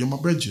going to do that. You're my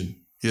brethren.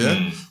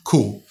 Yeah?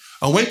 Cool.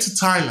 I went to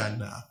Thailand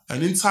now.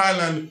 And in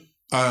Thailand,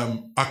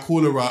 I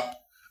call her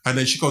up and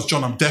then she goes,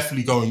 John, I'm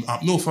definitely going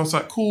up north. I was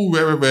like, cool,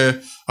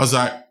 rare. I was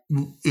like,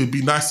 it'd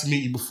be nice to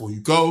meet you before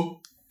you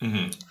go.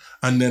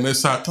 And then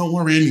it's like, don't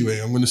worry anyway.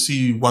 I'm going to see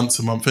you once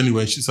a month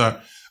anyway. She's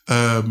like,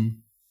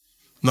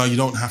 no, you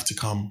don't have to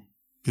come.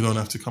 You don't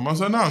have to come. I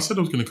was like, no, I said I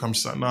was going to come.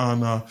 She's like,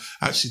 no,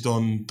 actually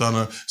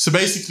done. So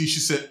basically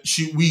she said,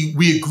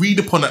 we agreed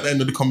upon at the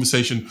end of the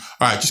conversation,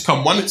 all right, just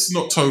come once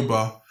in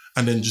October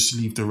and then just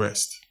leave the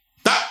rest.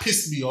 That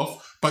pissed me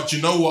off. But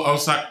you know what? I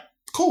was like,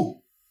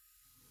 cool.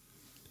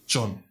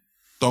 John,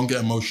 don't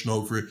get emotional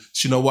over it.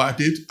 So you know what I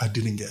did? I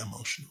didn't get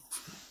emotional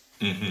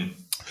over it.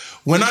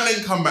 When I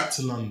then come back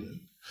to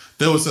London,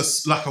 there was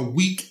a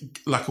week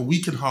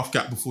and a half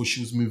gap before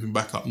she was moving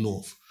back up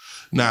north.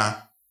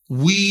 Now,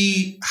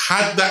 we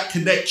had that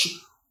connection.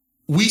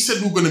 We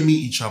said we were going to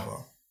meet each other.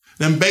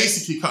 Then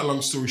basically, cut a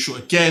long story short,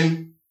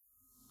 again,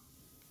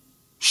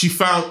 she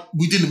found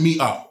we didn't meet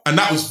up. And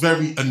that was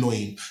very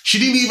annoying. She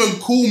didn't even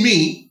call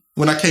me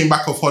when I came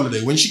back off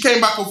holiday. When she came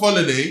back off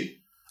holiday,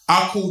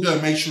 I called her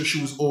and made sure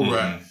she was all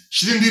right.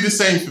 She didn't do the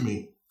same for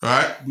me,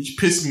 right? Which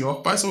pissed me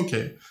off, but it's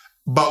okay.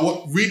 But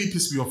what really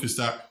pissed me off is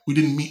that we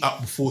didn't meet up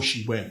before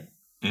she went.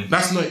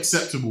 That's not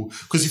acceptable.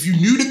 Because if you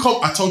knew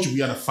I told you we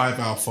had a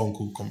 5-hour phone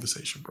call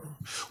conversation, bro.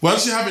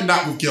 Once you're having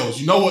that with girls,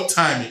 you know what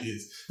time it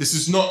is. This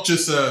is not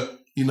just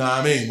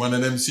one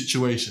of them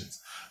situations.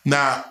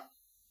 Now,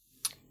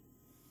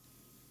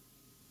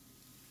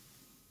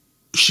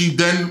 she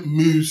then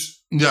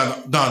moves. No.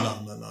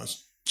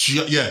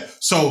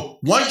 So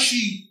once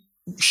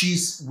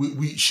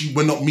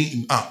we're not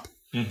meeting up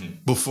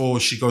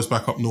before she goes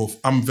back up north.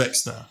 I'm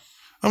vexed now.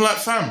 I'm like,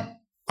 fam.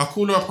 I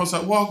call her up. I was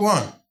like, well, go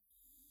on.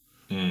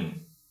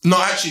 No,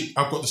 actually,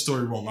 I've got the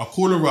story wrong. I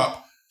call her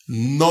up,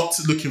 not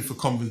looking for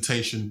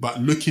confrontation, but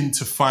looking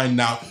to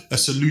find out a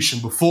solution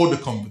before the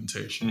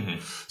confrontation.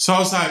 So I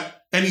was like,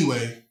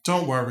 anyway,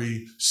 don't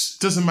worry.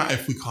 Doesn't matter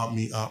if we can't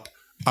meet up.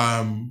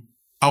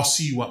 I'll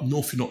see you up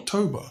north in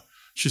October.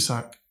 She's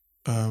like,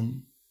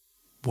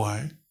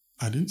 why?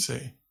 I didn't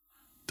say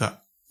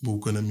that we were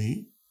going to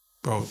meet.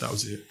 Bro, that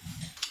was it.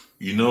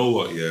 You know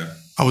what, yeah?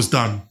 I was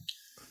done.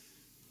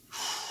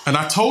 And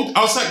I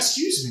was like,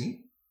 excuse me?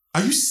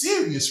 Are you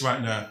serious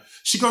right now?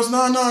 She goes,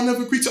 no, I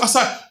never agreed to. I was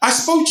like, I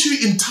spoke to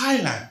you in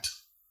Thailand.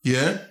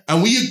 Yeah?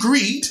 And we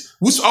agreed. I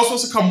was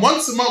supposed to come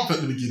once a month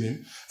at the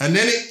beginning. And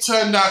then it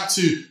turned out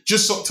to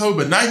just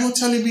October. Now you're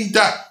telling me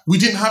that we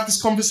didn't have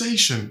this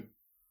conversation.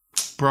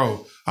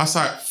 Bro, I was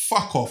like,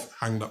 fuck off.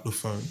 Hanged up the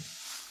phone.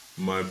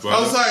 My brother.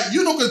 I was like,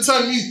 you're not going to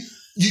turn me...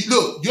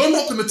 you're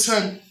not going to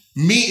turn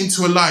me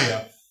into a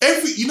liar.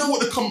 You know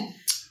what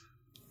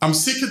I'm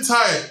sick and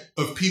tired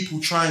of people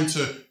trying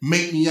to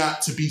make me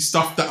out to be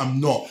stuff that I'm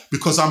not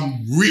because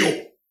I'm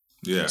real.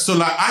 Yeah. So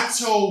like I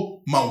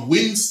tell my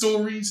win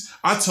stories,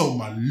 I tell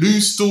my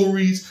lose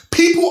stories.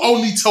 People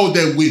only tell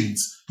their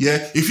wins.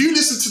 Yeah. If you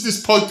listen to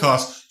this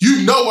podcast,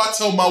 you know I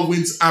tell my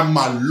wins and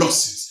my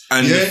losses.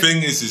 And the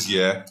thing is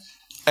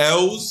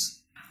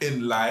L's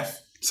in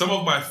life, some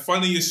of my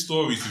funniest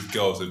stories with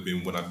girls have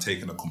been when I've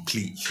taken a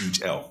complete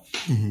huge L.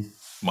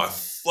 My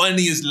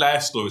funniest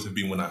life stories have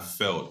been when I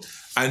failed.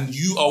 And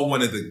you are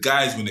one of the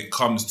guys when it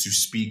comes to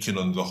speaking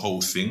on the whole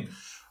thing.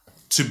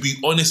 To be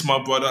honest,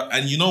 my brother,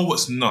 and you know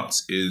what's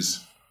nuts is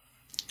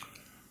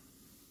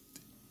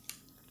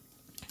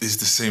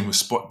the same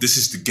response. This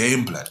is the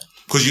game plan.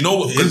 Because you know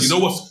what?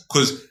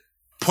 Because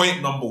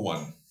point number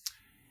one,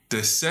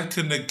 the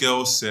second a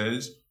girl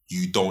says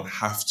you don't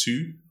have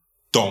to,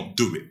 don't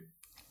do it.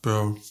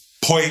 Bro.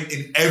 Point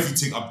in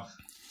everything.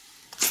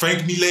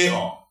 Thank me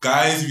later.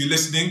 Guys, if you're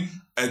listening,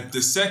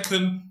 The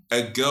second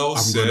a girl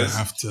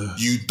says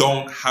you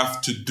don't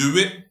have to do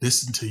it,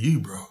 listen to you,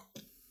 bro.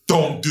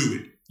 Don't do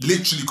it.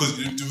 Literally, because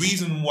the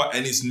reason why,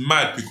 and it's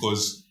mad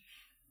because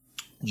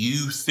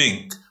you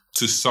think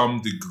to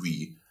some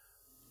degree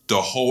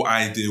the whole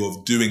idea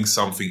of doing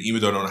something,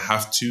 even though I don't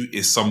have to,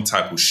 is some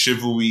type of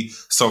chivalry,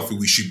 something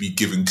we should be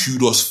given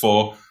kudos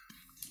for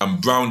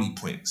and brownie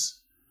points.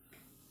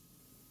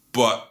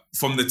 But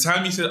from the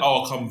time you said,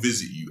 I'll come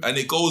visit you, and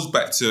it goes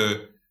back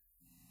to,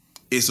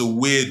 it's a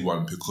weird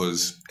one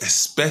because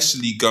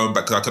especially going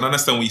back, because I can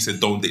understand when you said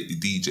don't date the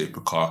DJ,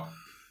 because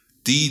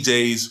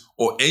DJs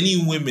or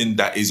any women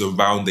that is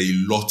around a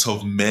lot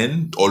of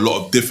men or a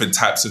lot of different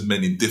types of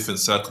men in different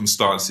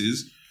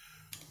circumstances,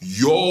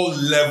 your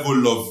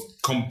level of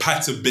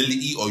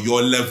compatibility or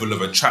your level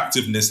of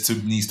attractiveness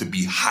needs to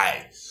be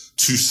high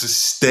to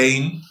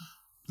sustain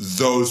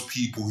those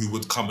people who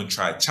would come and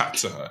try to chat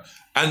to her.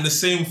 And the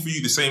same for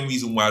you, the same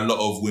reason why a lot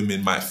of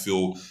women might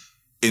feel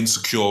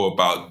insecure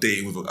about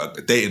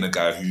dating a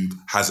guy who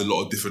has a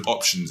lot of different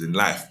options in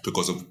life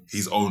because of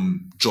his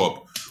own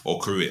job or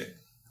career.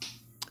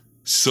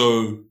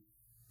 So,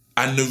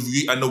 and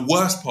the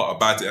worst part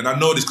about it, and I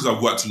know this because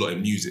I've worked a lot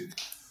in music,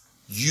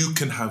 you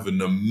can have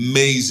an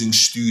amazing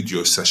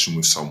studio session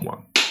with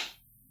someone.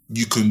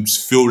 You can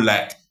feel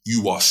like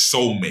you are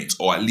soulmates,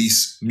 or at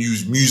least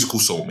musical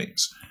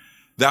soulmates.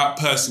 That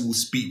person will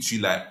speak to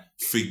you like,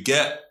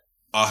 forget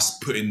us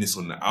putting this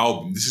on the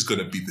album. This is going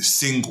to be the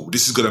single.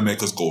 This is going to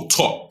make us go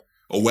top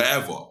or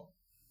whatever.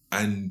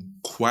 And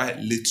quite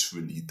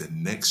literally, the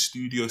next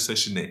studio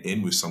session they're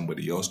in with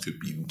somebody else, could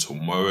be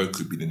tomorrow,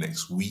 could be the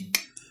next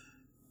week.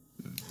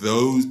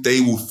 They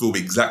will feel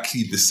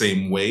exactly the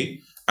same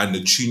way. And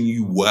the tune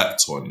you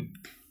worked on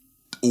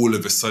all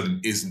of a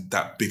sudden isn't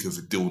that big of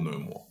a deal no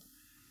more.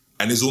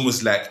 And it's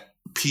almost like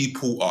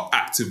people are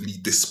actively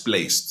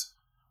displaced,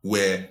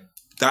 where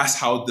that's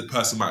how the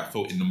person might have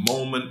felt in the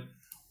moment,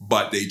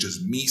 but they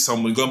just meet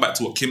someone. Going back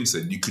to what Kim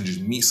said, you can just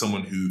meet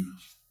someone who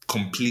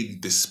completely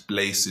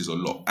displaces a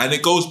lot. And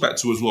it goes back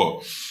to as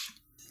well,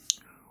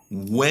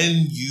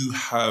 when you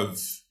have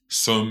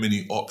so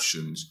many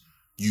options,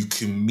 you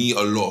can meet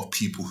a lot of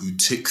people who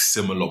tick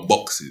similar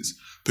boxes.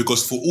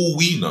 Because for all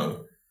we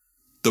know,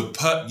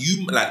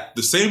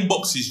 the same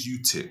boxes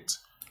you ticked,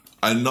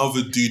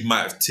 another dude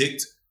might have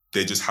ticked,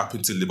 they just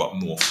happen to live up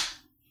north.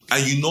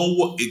 And you know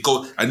what?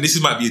 And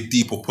this might be a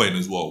deeper point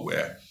as well,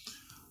 where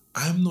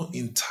I'm not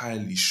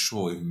entirely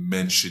sure if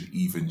men should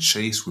even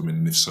chase women,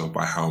 and if so,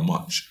 by how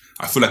much.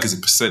 I feel like it's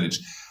a percentage.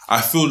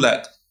 I feel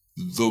like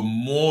the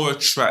more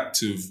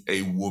attractive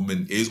a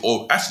woman is,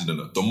 or actually,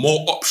 no, the more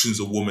options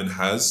a woman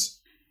has,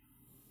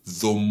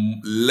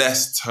 the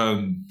less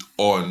turned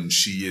on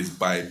she is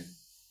by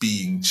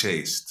being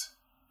chased.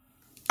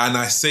 And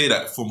I say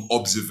that from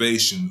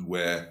observations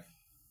where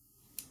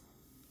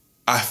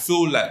I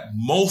feel like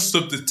most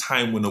of the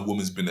time when a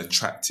woman's been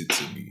attracted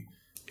to me,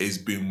 it's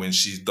been when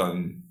she's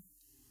done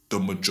the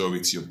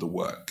majority of the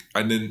work.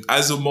 And then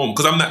as a mom,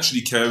 because I'm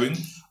naturally caring,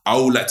 I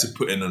would like to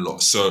put in a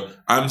lot. So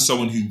I'm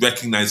someone who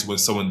recognizes when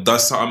someone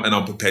does something and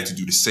I'm prepared to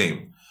do the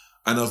same.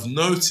 And I've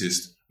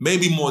noticed,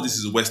 maybe more this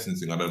is a Western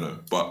thing, I don't know,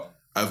 but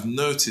I've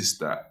noticed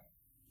that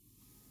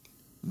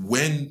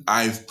when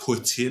I've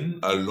put in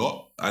a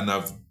lot and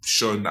I've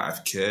shown that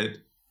I've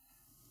cared,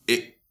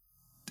 it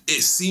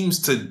seems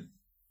to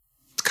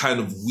kind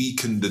of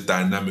weaken the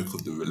dynamic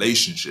of the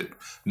relationship.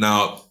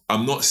 Now,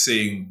 I'm not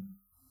saying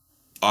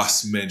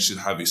us men should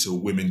have it so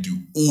women do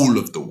all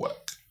of the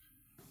work,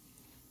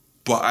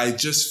 but I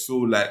just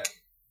feel like,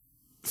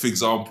 for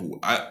example,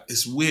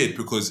 it's weird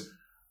because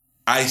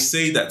I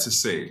say that to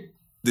say,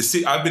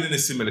 I've been in a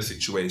similar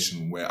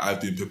situation where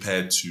I've been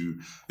prepared to,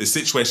 the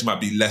situation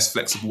might be less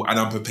flexible and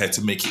I'm prepared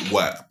to make it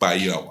work by,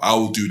 I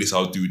will do this,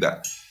 I'll do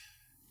that.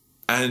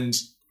 And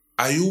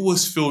I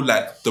always feel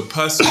like the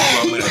person who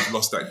I might have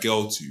lost that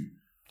girl to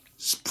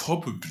is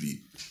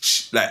probably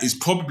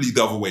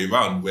the other way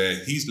around, where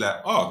he's like,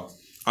 oh,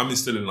 I'm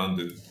still in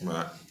London,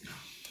 right?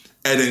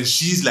 And then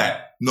she's like,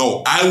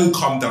 no, I will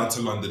come down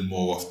to London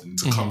more often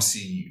to come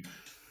see you.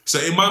 So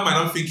in my mind,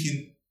 I'm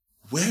thinking,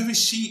 where is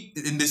she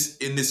in this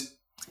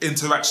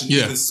interaction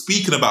even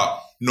speaking about,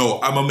 no,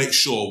 I'm going to make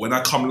sure when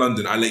I come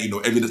London, I let you know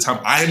every time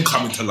I am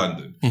coming to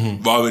London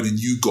rather than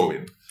you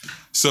going.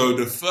 So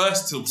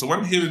when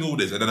I'm hearing all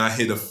this and then I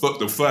hear the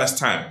first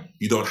time,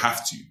 you don't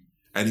have to.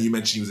 And you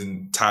mentioned you was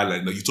in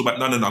Thailand. You talk about,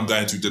 no, I'm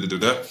going to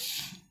da-da-da-da.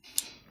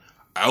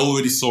 I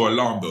already saw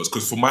alarm bells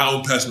because from my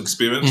own personal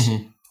experience,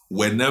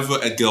 whenever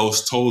a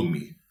girl's told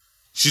me,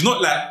 she's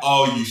not like,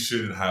 oh, you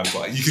shouldn't have,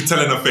 but you can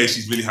tell in her face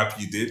she's really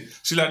happy you did.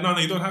 She's like, no,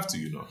 you don't have to,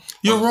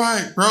 You're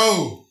right,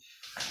 bro.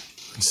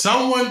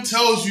 Someone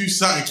tells you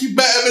something, you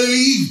better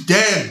believe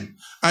them.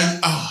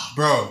 And,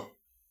 bro,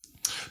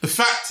 the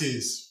fact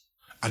is,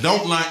 I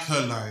don't like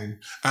her line,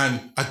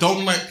 and I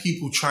don't like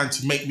people trying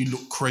to make me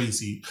look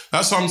crazy.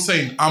 That's what I'm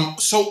saying. I'm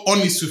so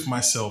honest with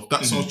myself.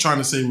 That's what I was trying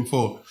to say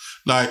before.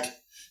 Like,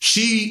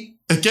 she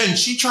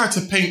tried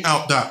to paint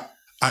out that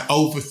I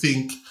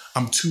overthink,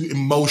 I'm too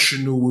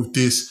emotional with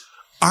this.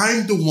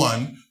 I'm the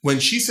one, when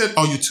she said,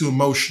 oh, you're too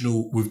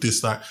emotional with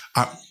this, like,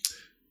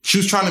 she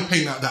was trying to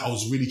paint out that I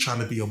was really trying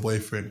to be your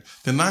boyfriend.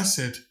 Then I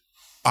said,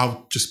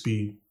 I'll just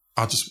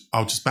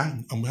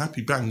bang. I'm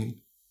happy banging.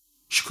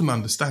 She couldn't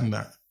understand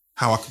that,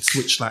 how I could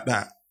switch like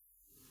that.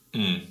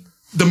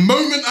 The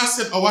moment I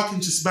said, oh, I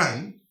can just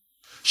bang,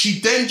 she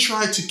then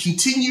tried to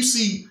continue,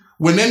 see,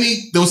 when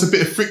there was a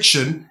bit of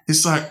friction,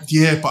 it's like,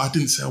 yeah, but I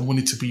didn't say I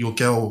wanted to be your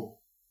girl.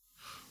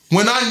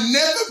 When I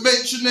never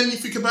mentioned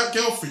anything about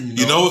girlfriend,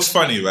 you know what's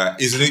funny, right?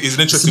 It's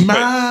an interesting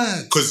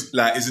point. Because,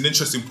 like, it's an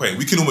interesting point.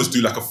 We can almost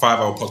do like a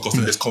 5-hour podcast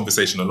on this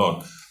conversation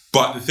alone.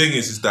 But the thing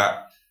is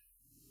that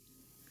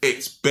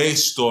it's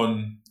based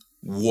on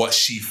what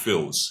she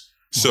feels.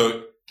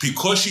 So,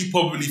 because she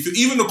probably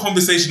even the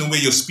conversation and where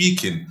you're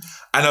speaking,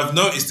 and I've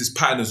noticed this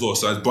pattern as well.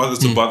 So, as brother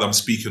to brother, I'm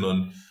speaking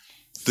on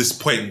this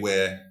point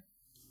where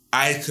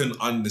I can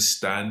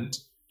understand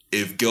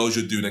if girls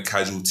you're doing a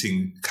casual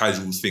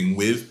thing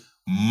with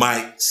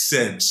might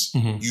sense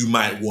you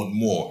might want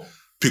more,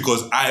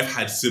 because I've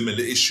had similar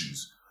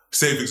issues.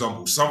 Say, for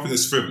example, something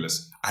that's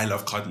frivolous. I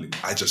love cuddling.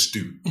 I just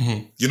do.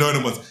 You know what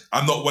I mean?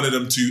 I'm not one of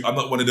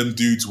them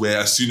dudes where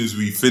as soon as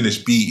we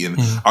finish beating,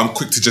 I'm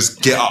quick to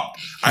just get up.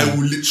 I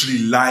will literally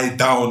lie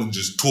down and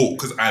just talk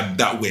because I'm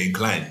that way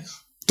inclined.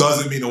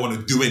 Doesn't mean I want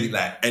to do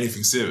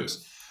anything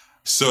serious.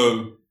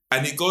 So,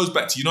 and it goes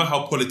back to, you know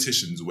how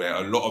politicians, where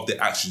a lot of their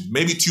actions,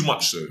 maybe too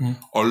much so,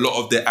 a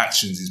lot of their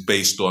actions is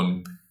based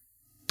on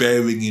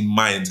bearing in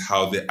mind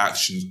how their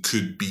actions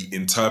could be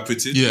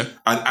interpreted. Yeah.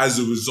 And as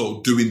a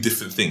result, doing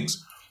different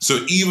things.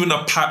 So even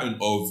a pattern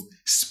of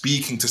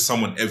speaking to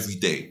someone every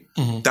day,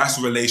 that's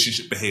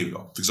relationship behavior,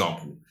 for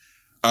example.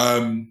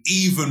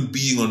 Even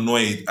being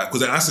annoyed,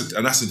 because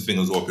that's the thing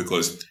as well,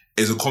 because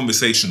it's a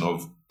conversation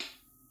of,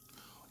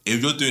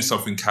 if you're doing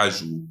something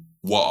casual,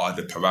 what are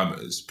the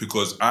parameters?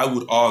 Because I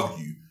would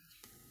argue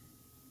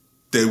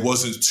there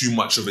wasn't too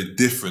much of a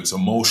difference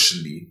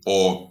emotionally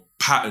or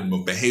pattern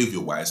of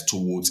behavior-wise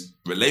towards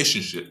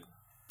relationship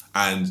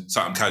and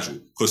something casual.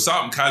 Because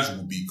something casual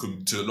would be,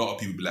 to a lot of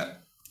people, be like,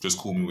 just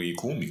call me when you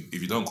call me.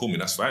 If you don't call me,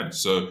 that's fine.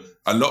 So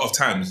a lot of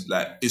times,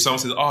 like, if someone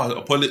says,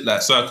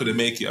 sorry, I couldn't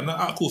make it, I'm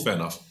like, cool, fair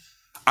enough.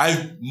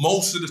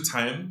 Most of the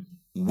time,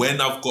 when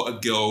I've got a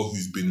girl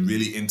who's been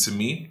really into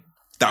me,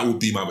 that would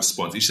be my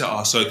response. If she's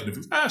like, sorry,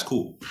 that's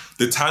cool.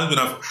 The times when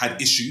I've had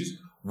issues,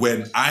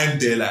 when I'm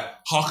there like,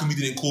 how come you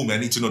didn't call me? I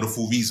need to know the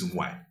full reason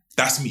why.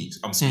 That's me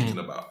I'm speaking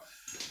about.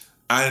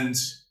 And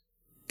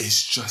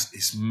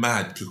it's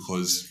mad,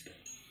 because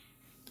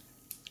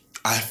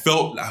I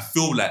feel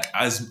like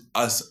as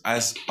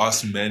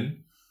us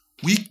men,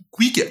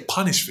 we get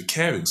punished for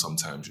caring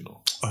sometimes, you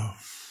know. Oh.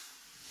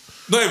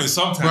 Not even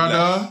sometimes.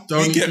 Brother, like,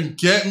 don't even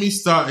get me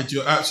started.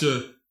 You're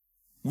actually...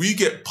 We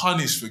get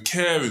punished for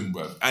caring,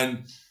 bro.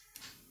 And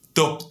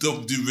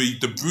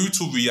the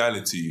brutal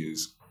reality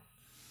is,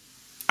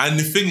 and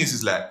the thing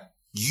is like,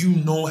 you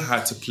know how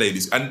to play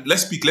this. And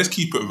let's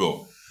keep it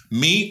real.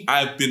 Me,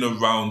 I've been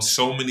around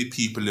so many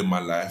people in my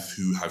life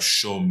who have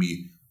shown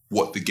me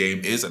what the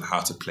game is and how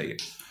to play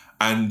it.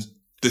 And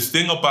the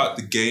thing about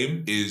the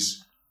game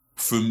is,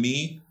 for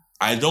me,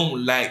 I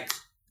don't like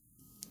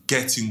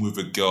getting with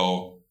a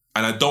girl,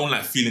 and I don't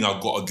like feeling I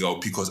got a girl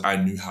because I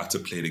knew how to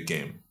play the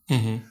game.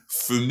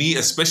 For me,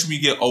 especially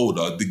when you get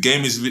older, the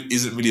game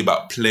isn't really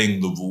about playing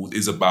the rules.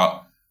 It's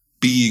about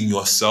being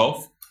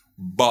yourself,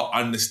 but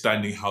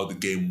understanding how the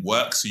game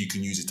works so you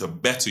can use it to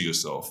better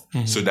yourself,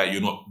 so that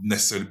you're not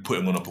necessarily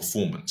putting on a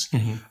performance.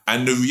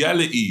 And the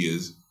reality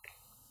is,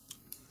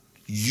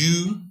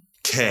 you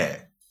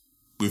care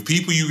with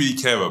people you really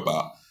care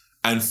about.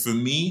 And for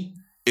me,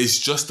 it's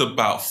just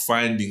about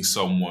finding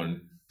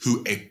someone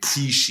who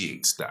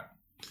appreciates that.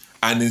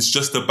 And it's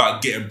just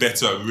about getting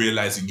better at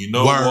realizing, you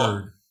know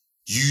what?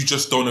 You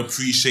just don't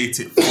appreciate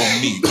it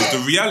from me. Because the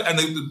reality,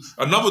 and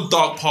another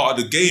dark part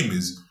of the game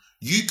is,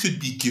 you could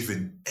be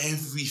giving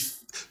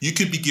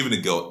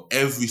a girl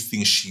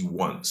everything she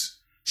wants.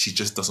 She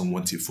just doesn't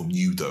want it from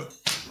you, though.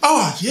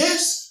 Oh,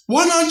 yes.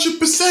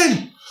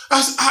 100%.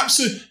 That's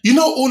absolute. You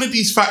know, all of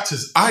these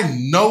factors, I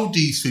know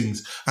these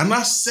things and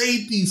I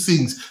say these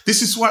things.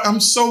 This is why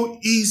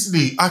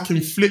I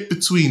can flip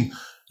between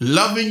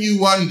loving you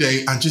one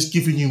day and just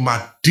giving you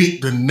my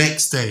dick the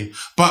next day.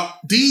 But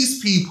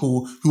these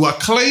people who are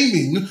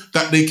claiming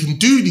that they can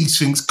do these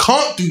things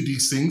can't do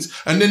these things,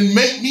 and then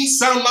make me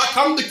sound like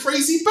I'm the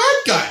crazy bad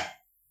guy.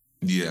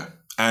 Yeah.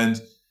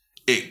 And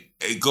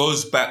it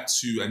goes back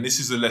to, and this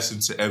is a lesson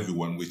to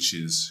everyone, which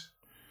is,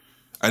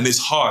 and it's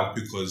hard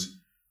because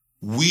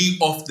we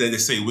often, they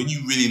say, when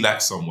you really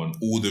like someone,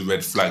 all the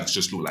red flags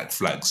just look like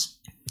flags.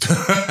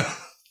 I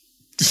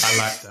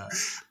like that.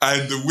 I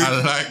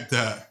like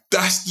that.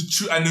 That's the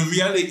truth. And the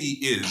reality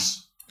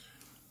is,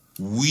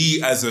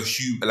 we as a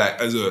human,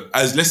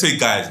 as let's say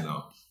guys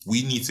now,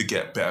 we need to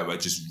get better at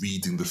just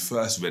reading the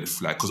first red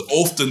flag. Because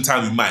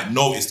oftentimes we might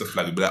notice the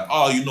flag and be like,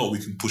 we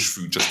can push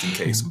through just in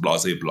case, and blah,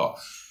 blah, blah.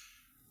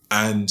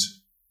 And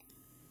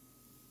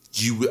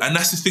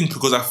that's the thing,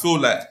 because I feel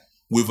like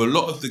with a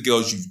lot of the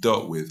girls you've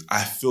dealt with,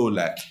 I feel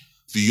like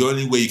the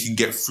only way you can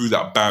get through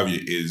that barrier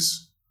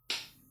is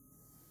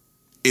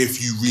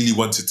if you really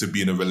wanted to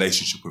be in a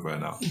relationship with her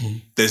now.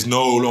 There's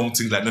no long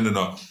thing like,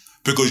 no.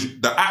 Because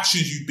the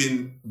actions you've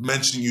been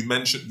mentioning,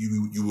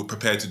 you were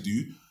prepared to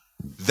do,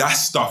 that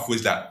stuff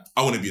was that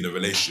I want to be in a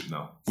relationship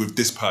now with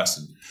this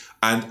person.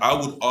 And I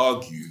would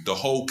argue the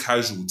whole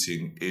casual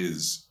thing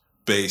is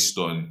based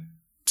on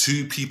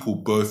two people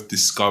both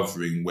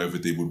discovering whether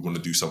they would want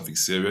to do something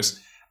serious.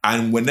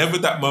 And whenever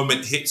that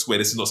moment hits where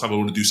this is not something I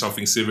want to do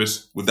something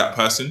serious with that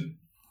person,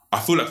 I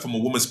feel like from a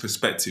woman's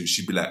perspective,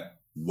 she'd be like,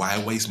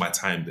 why waste my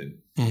time then?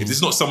 If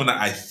it's not someone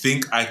that I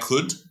think I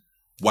could,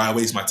 why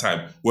waste my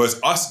time? Whereas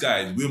us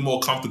guys, we're more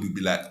comfortable to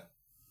be like,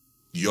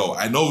 yo,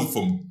 I know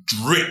from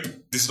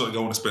drip, this is not what I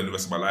want to spend the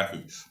rest of my life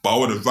with, but I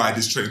want to ride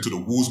this train until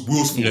the wheels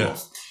fall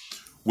off.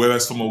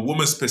 Whereas from a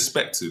woman's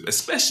perspective,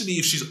 especially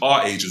if she's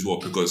our age as well,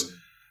 because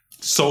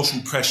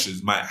social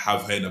pressures might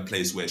have her in a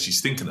place where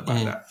she's thinking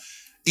about that.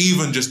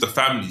 Even just the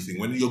family thing,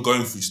 when you're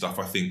going through stuff,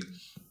 I think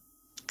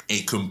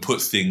it can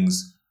put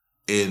things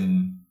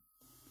in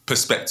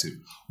perspective.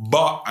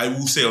 But I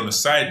will say on a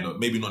side note,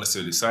 maybe not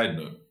necessarily a side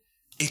note,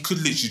 it could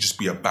literally just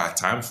be a bad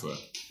time for her.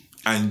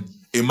 And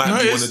it might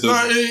be one of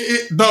those...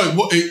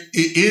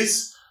 It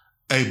is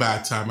a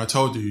bad time. I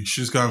told you,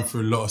 she was going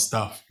through a lot of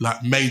stuff,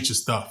 like major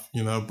stuff,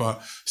 you know,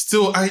 but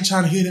still, I ain't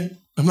trying to hear that.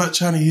 I'm not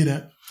trying to hear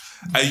that.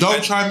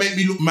 Don't try and make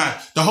me look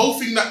mad. The whole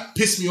thing that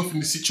pissed me off in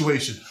this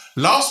situation,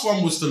 last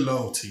one was the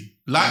loyalty.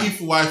 Lighty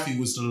for wifey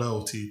was the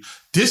loyalty.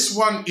 This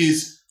one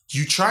is,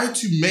 you tried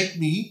to make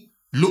me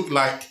look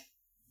like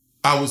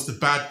I was the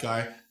bad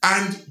guy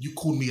and you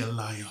called me a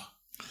liar.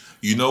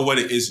 You know what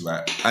it is,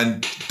 right?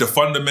 And the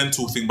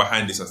fundamental thing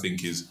behind this, I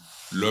think, is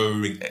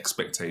lowering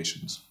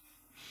expectations.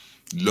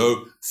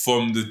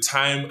 From the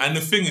time... And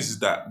the thing is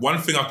that one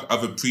thing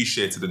I've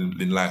appreciated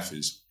in life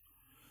is,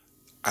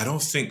 I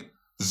don't think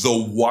the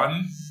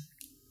one,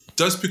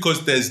 just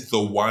because there's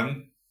the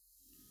one,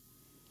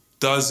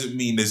 doesn't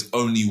mean there's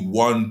only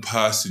one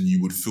person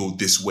you would feel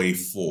this way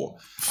for.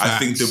 Facts. I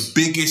think the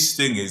biggest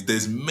thing is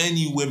there's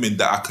many women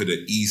that I could have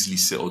easily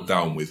settled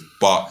down with,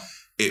 but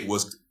it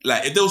was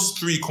like, if there was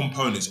three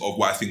components of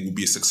what I think would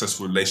be a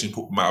successful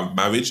relationship,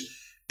 marriage,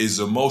 is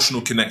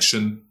emotional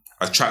connection,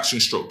 attraction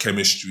 /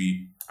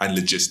 chemistry, and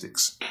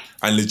logistics.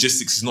 And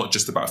logistics is not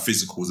just about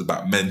physical, it's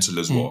about mental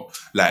as well.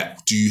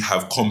 Like, do you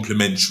have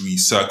complementary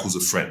circles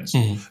of friends?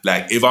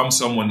 Like, if I'm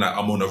someone that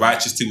I'm on a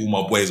righteous thing, all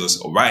my boys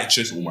are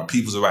righteous, all my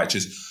peoples are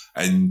righteous,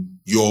 and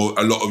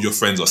a lot of your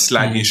friends are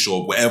slaggish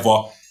or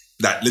whatever,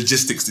 that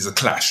logistics is a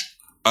clash.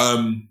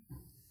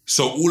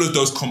 So all of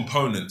those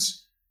components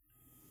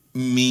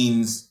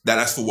means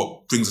that's for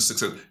what brings us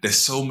success. There's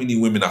so many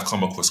women I've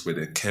come across where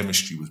their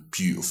chemistry was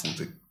beautiful,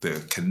 their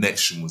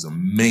connection was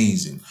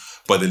amazing,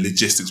 but the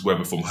logistics,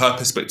 whether from her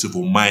perspective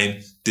or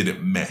mine,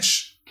 didn't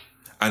mesh.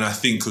 And I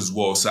think as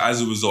well, so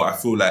as a result, I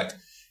feel like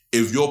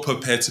if you're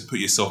prepared to put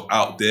yourself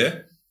out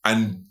there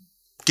and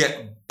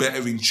get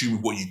better in tune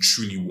with what you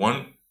truly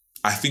want,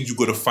 I think you've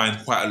got to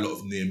find quite a lot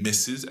of near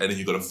misses, and then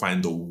you've got to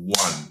find the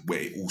one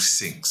where it all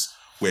syncs,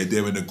 where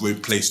they're in a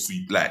good place for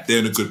you, like they're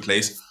in a good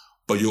place,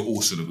 but you're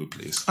also in a good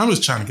place. I'm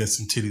just trying to get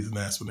some titties and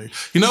ass when they...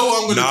 You know what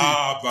I'm going to do?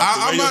 Nah, bro.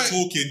 The way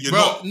you're talking, you're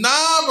not...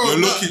 Nah, bro. You're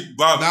looking...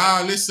 Bro.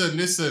 Nah,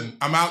 listen.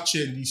 I'm out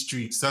here in these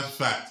streets. That's a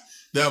fact.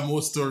 There are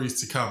more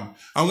stories to come.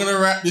 I'm going to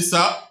wrap this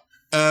up.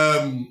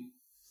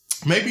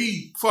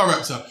 Maybe, before I wrap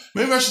this up,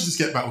 maybe I should just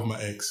get back with my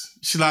ex.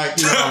 She like,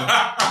 you know...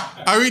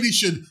 I really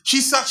should.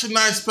 She's such a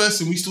nice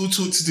person. We still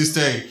talk to this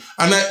day.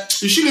 And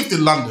if she lived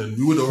in London,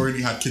 we would have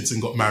already had kids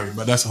and got married,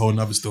 but that's a whole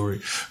nother story.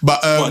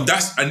 But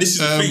this is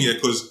the thing, yeah,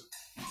 because...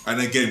 And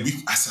again,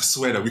 I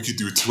swear that we could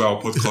do a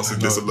 2-hour podcast on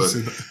this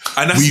alone.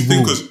 And that's the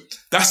thing, because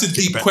that's a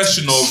deep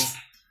question of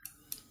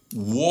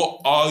what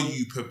are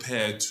you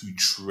prepared to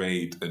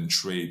trade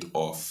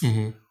off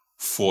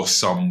for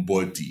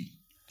somebody?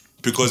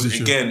 Because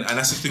again, and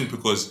that's the thing,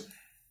 because,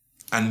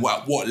 and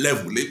what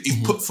level?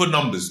 If put for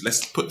numbers,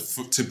 let's put,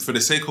 for the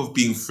sake of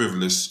being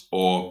frivolous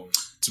or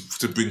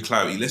to bring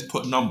clarity, let's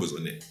put numbers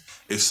on it.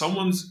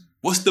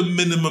 What's the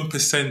minimum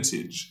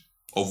percentage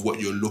of what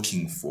you're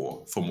looking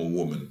for from a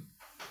woman?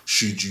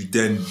 Should you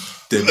then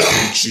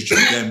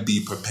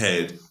be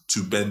prepared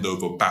to bend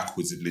over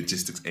backwards if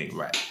logistics ain't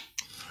right?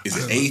 Is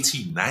it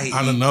 80, 90?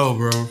 I don't know,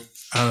 bro.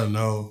 I don't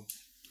know.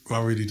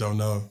 I really don't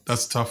know.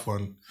 That's a tough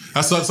one.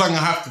 That's something I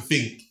have to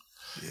think.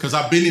 Because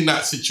I've been in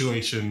that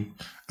situation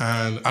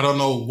and I don't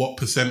know what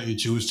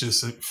percentage. It was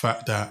just the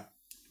fact that,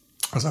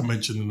 as I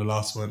mentioned in the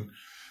last one,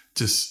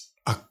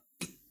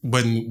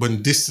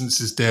 when distance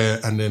is there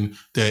and then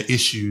there are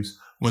issues,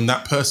 when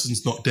that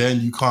person's not there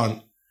and you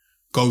can't,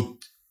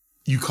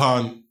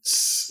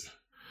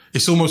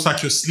 it's almost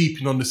like you're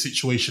sleeping on the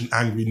situation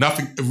angry.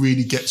 Nothing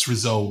really gets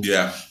resolved.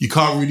 Yeah. You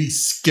can't really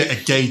get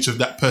a gauge of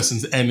that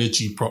person's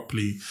energy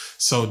properly.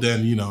 So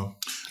then, you know.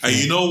 And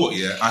you know what,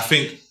 yeah? I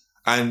think,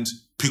 and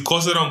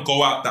because I don't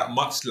go out that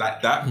much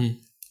like that,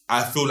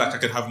 I feel like I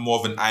can have more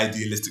of an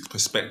idealistic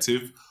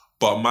perspective.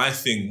 But my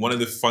thing, one of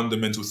the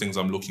fundamental things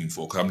I'm looking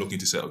for, because I'm looking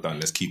to settle down,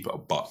 let's keep it a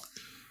buck.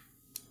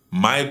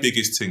 My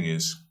biggest thing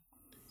is,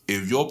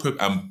 if you're,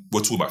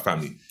 we're talking about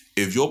family,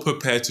 if you're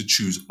prepared to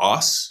choose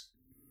us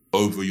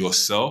over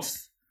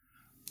yourself,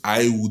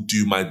 I will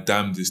do my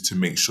damnedest to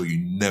make sure you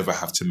never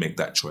have to make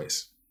that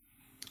choice.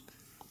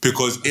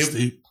 Because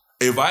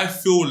if I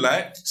feel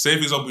like, say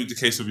for example, the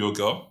case of your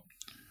girl,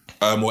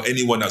 or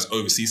anyone that's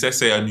overseas, let's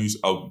say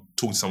I'll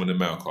talk to someone in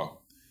America.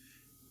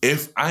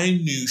 If I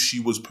knew she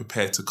was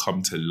prepared to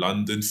come to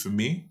London for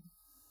me,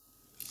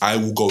 I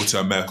will go to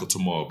America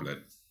tomorrow,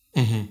 blood.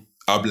 Mm-hmm.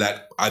 I'll be like,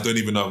 I don't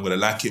even know if I'm going to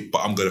like it, but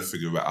I'm going to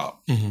figure it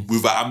out.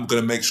 Mm-hmm. I'm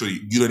going to make sure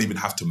you don't even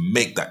have to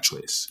make that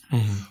choice.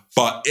 Mm-hmm.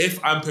 But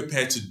if I'm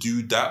prepared to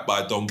do that,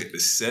 but I don't get the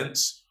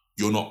sense,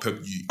 I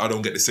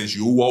don't get the sense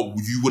you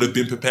would have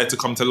been prepared to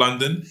come to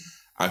London,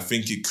 I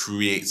think it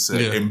creates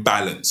an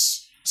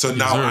imbalance. So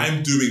now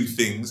I'm doing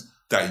things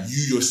that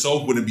you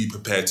yourself wouldn't be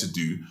prepared to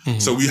do. Mm-hmm.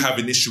 So we have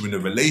an issue in a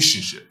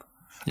relationship.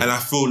 Yeah. And I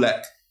feel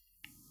like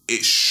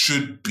it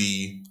should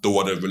be the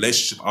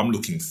relationship I'm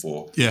looking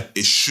for. Yeah.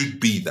 It should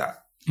be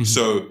that. Mm-hmm.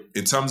 So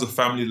in terms of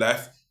family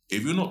life,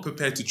 if you're not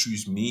prepared to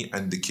choose me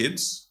and the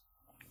kids,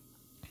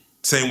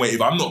 same way,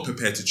 if I'm not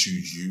prepared to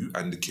choose you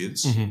and the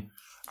kids,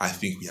 I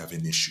think we have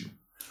an issue.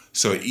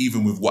 So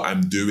even with what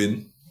I'm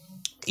doing,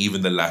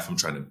 even the life I'm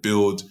trying to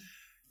build,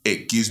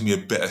 it gives me a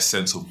better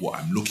sense of what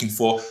I'm looking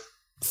for.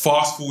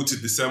 Fast forward to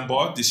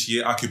December this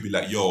year, I could be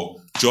like,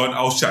 yo, John,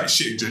 I was chatting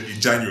shit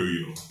in January,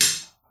 you know.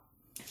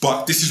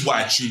 But this is what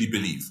I truly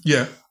believe.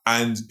 Yeah.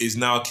 And it's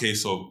now a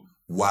case of,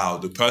 wow,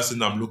 the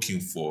person I'm looking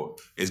for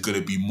is going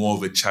to be more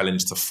of a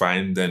challenge to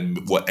find than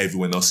what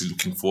everyone else is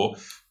looking for.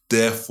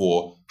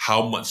 Therefore,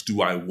 how much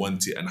do I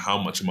want it and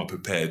how much am I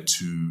prepared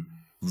to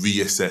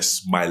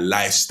reassess my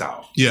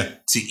lifestyle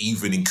to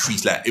even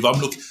increase? Like, if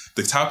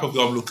the type of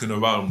girl I'm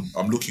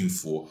looking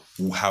for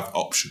will have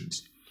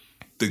options.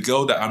 The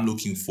girl that I'm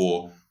looking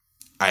for,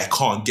 I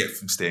can't get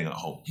from staying at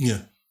home.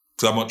 Yeah.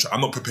 Because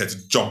I'm not prepared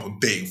to jump on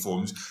dating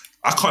forums.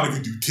 I can't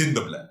even do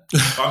Tinder, blood.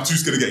 I'm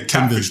just going to get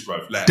catfish,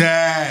 bro. Like,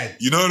 Dad.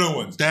 You know no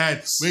one.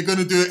 Dad, we're going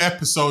to do an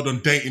episode on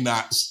dating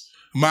apps.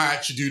 Might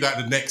actually do that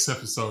the next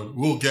episode.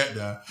 We'll get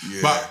there.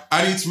 Yeah. But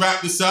I need to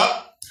wrap this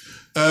up.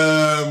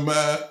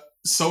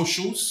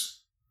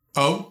 Socials.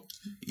 Oh.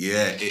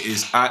 Yeah, it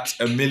is at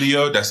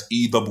Emilio. That's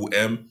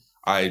EMMILLIO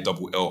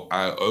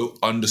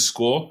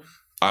 _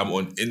 I'm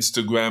on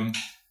Instagram.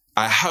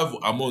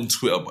 I'm on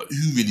Twitter, but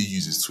who really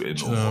uses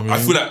Twitter no more? I mean? I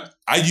feel like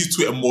I use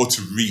Twitter more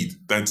to read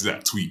than to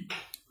that tweet.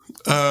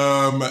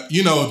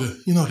 You know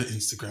the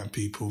Instagram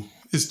people.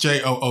 It's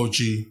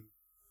JOOG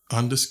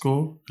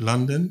 _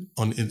 London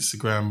on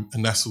Instagram,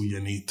 and that's all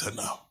you need to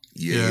know.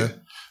 Yeah.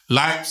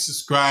 Like,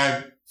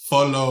 subscribe,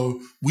 follow.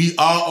 We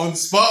are on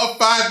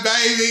Spotify,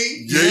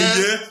 baby.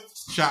 Yeah.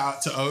 Shout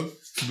out to O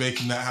for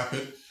making that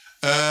happen.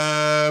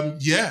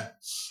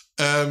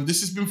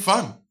 This has been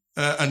fun.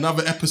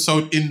 Another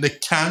episode in the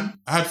can.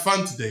 I had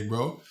fun today,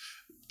 bro.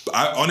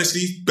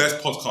 Honestly,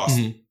 best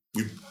podcast.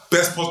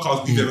 Best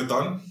podcast we've ever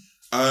done.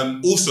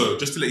 Also,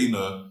 just to let you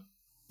know,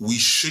 we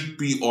should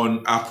be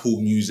on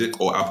Apple Music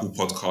or Apple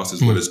Podcasts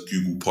as well as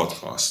Google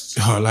Podcasts.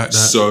 Oh, I like that.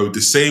 So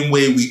the same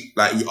way we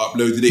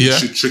uploaded it, it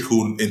should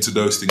trickle into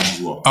those things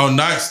as well. Oh,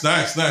 nice.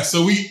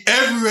 So we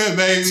everywhere,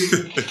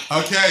 baby.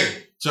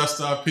 Okay.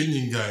 Just our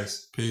opinion,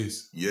 guys.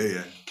 Peace.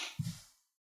 Yeah.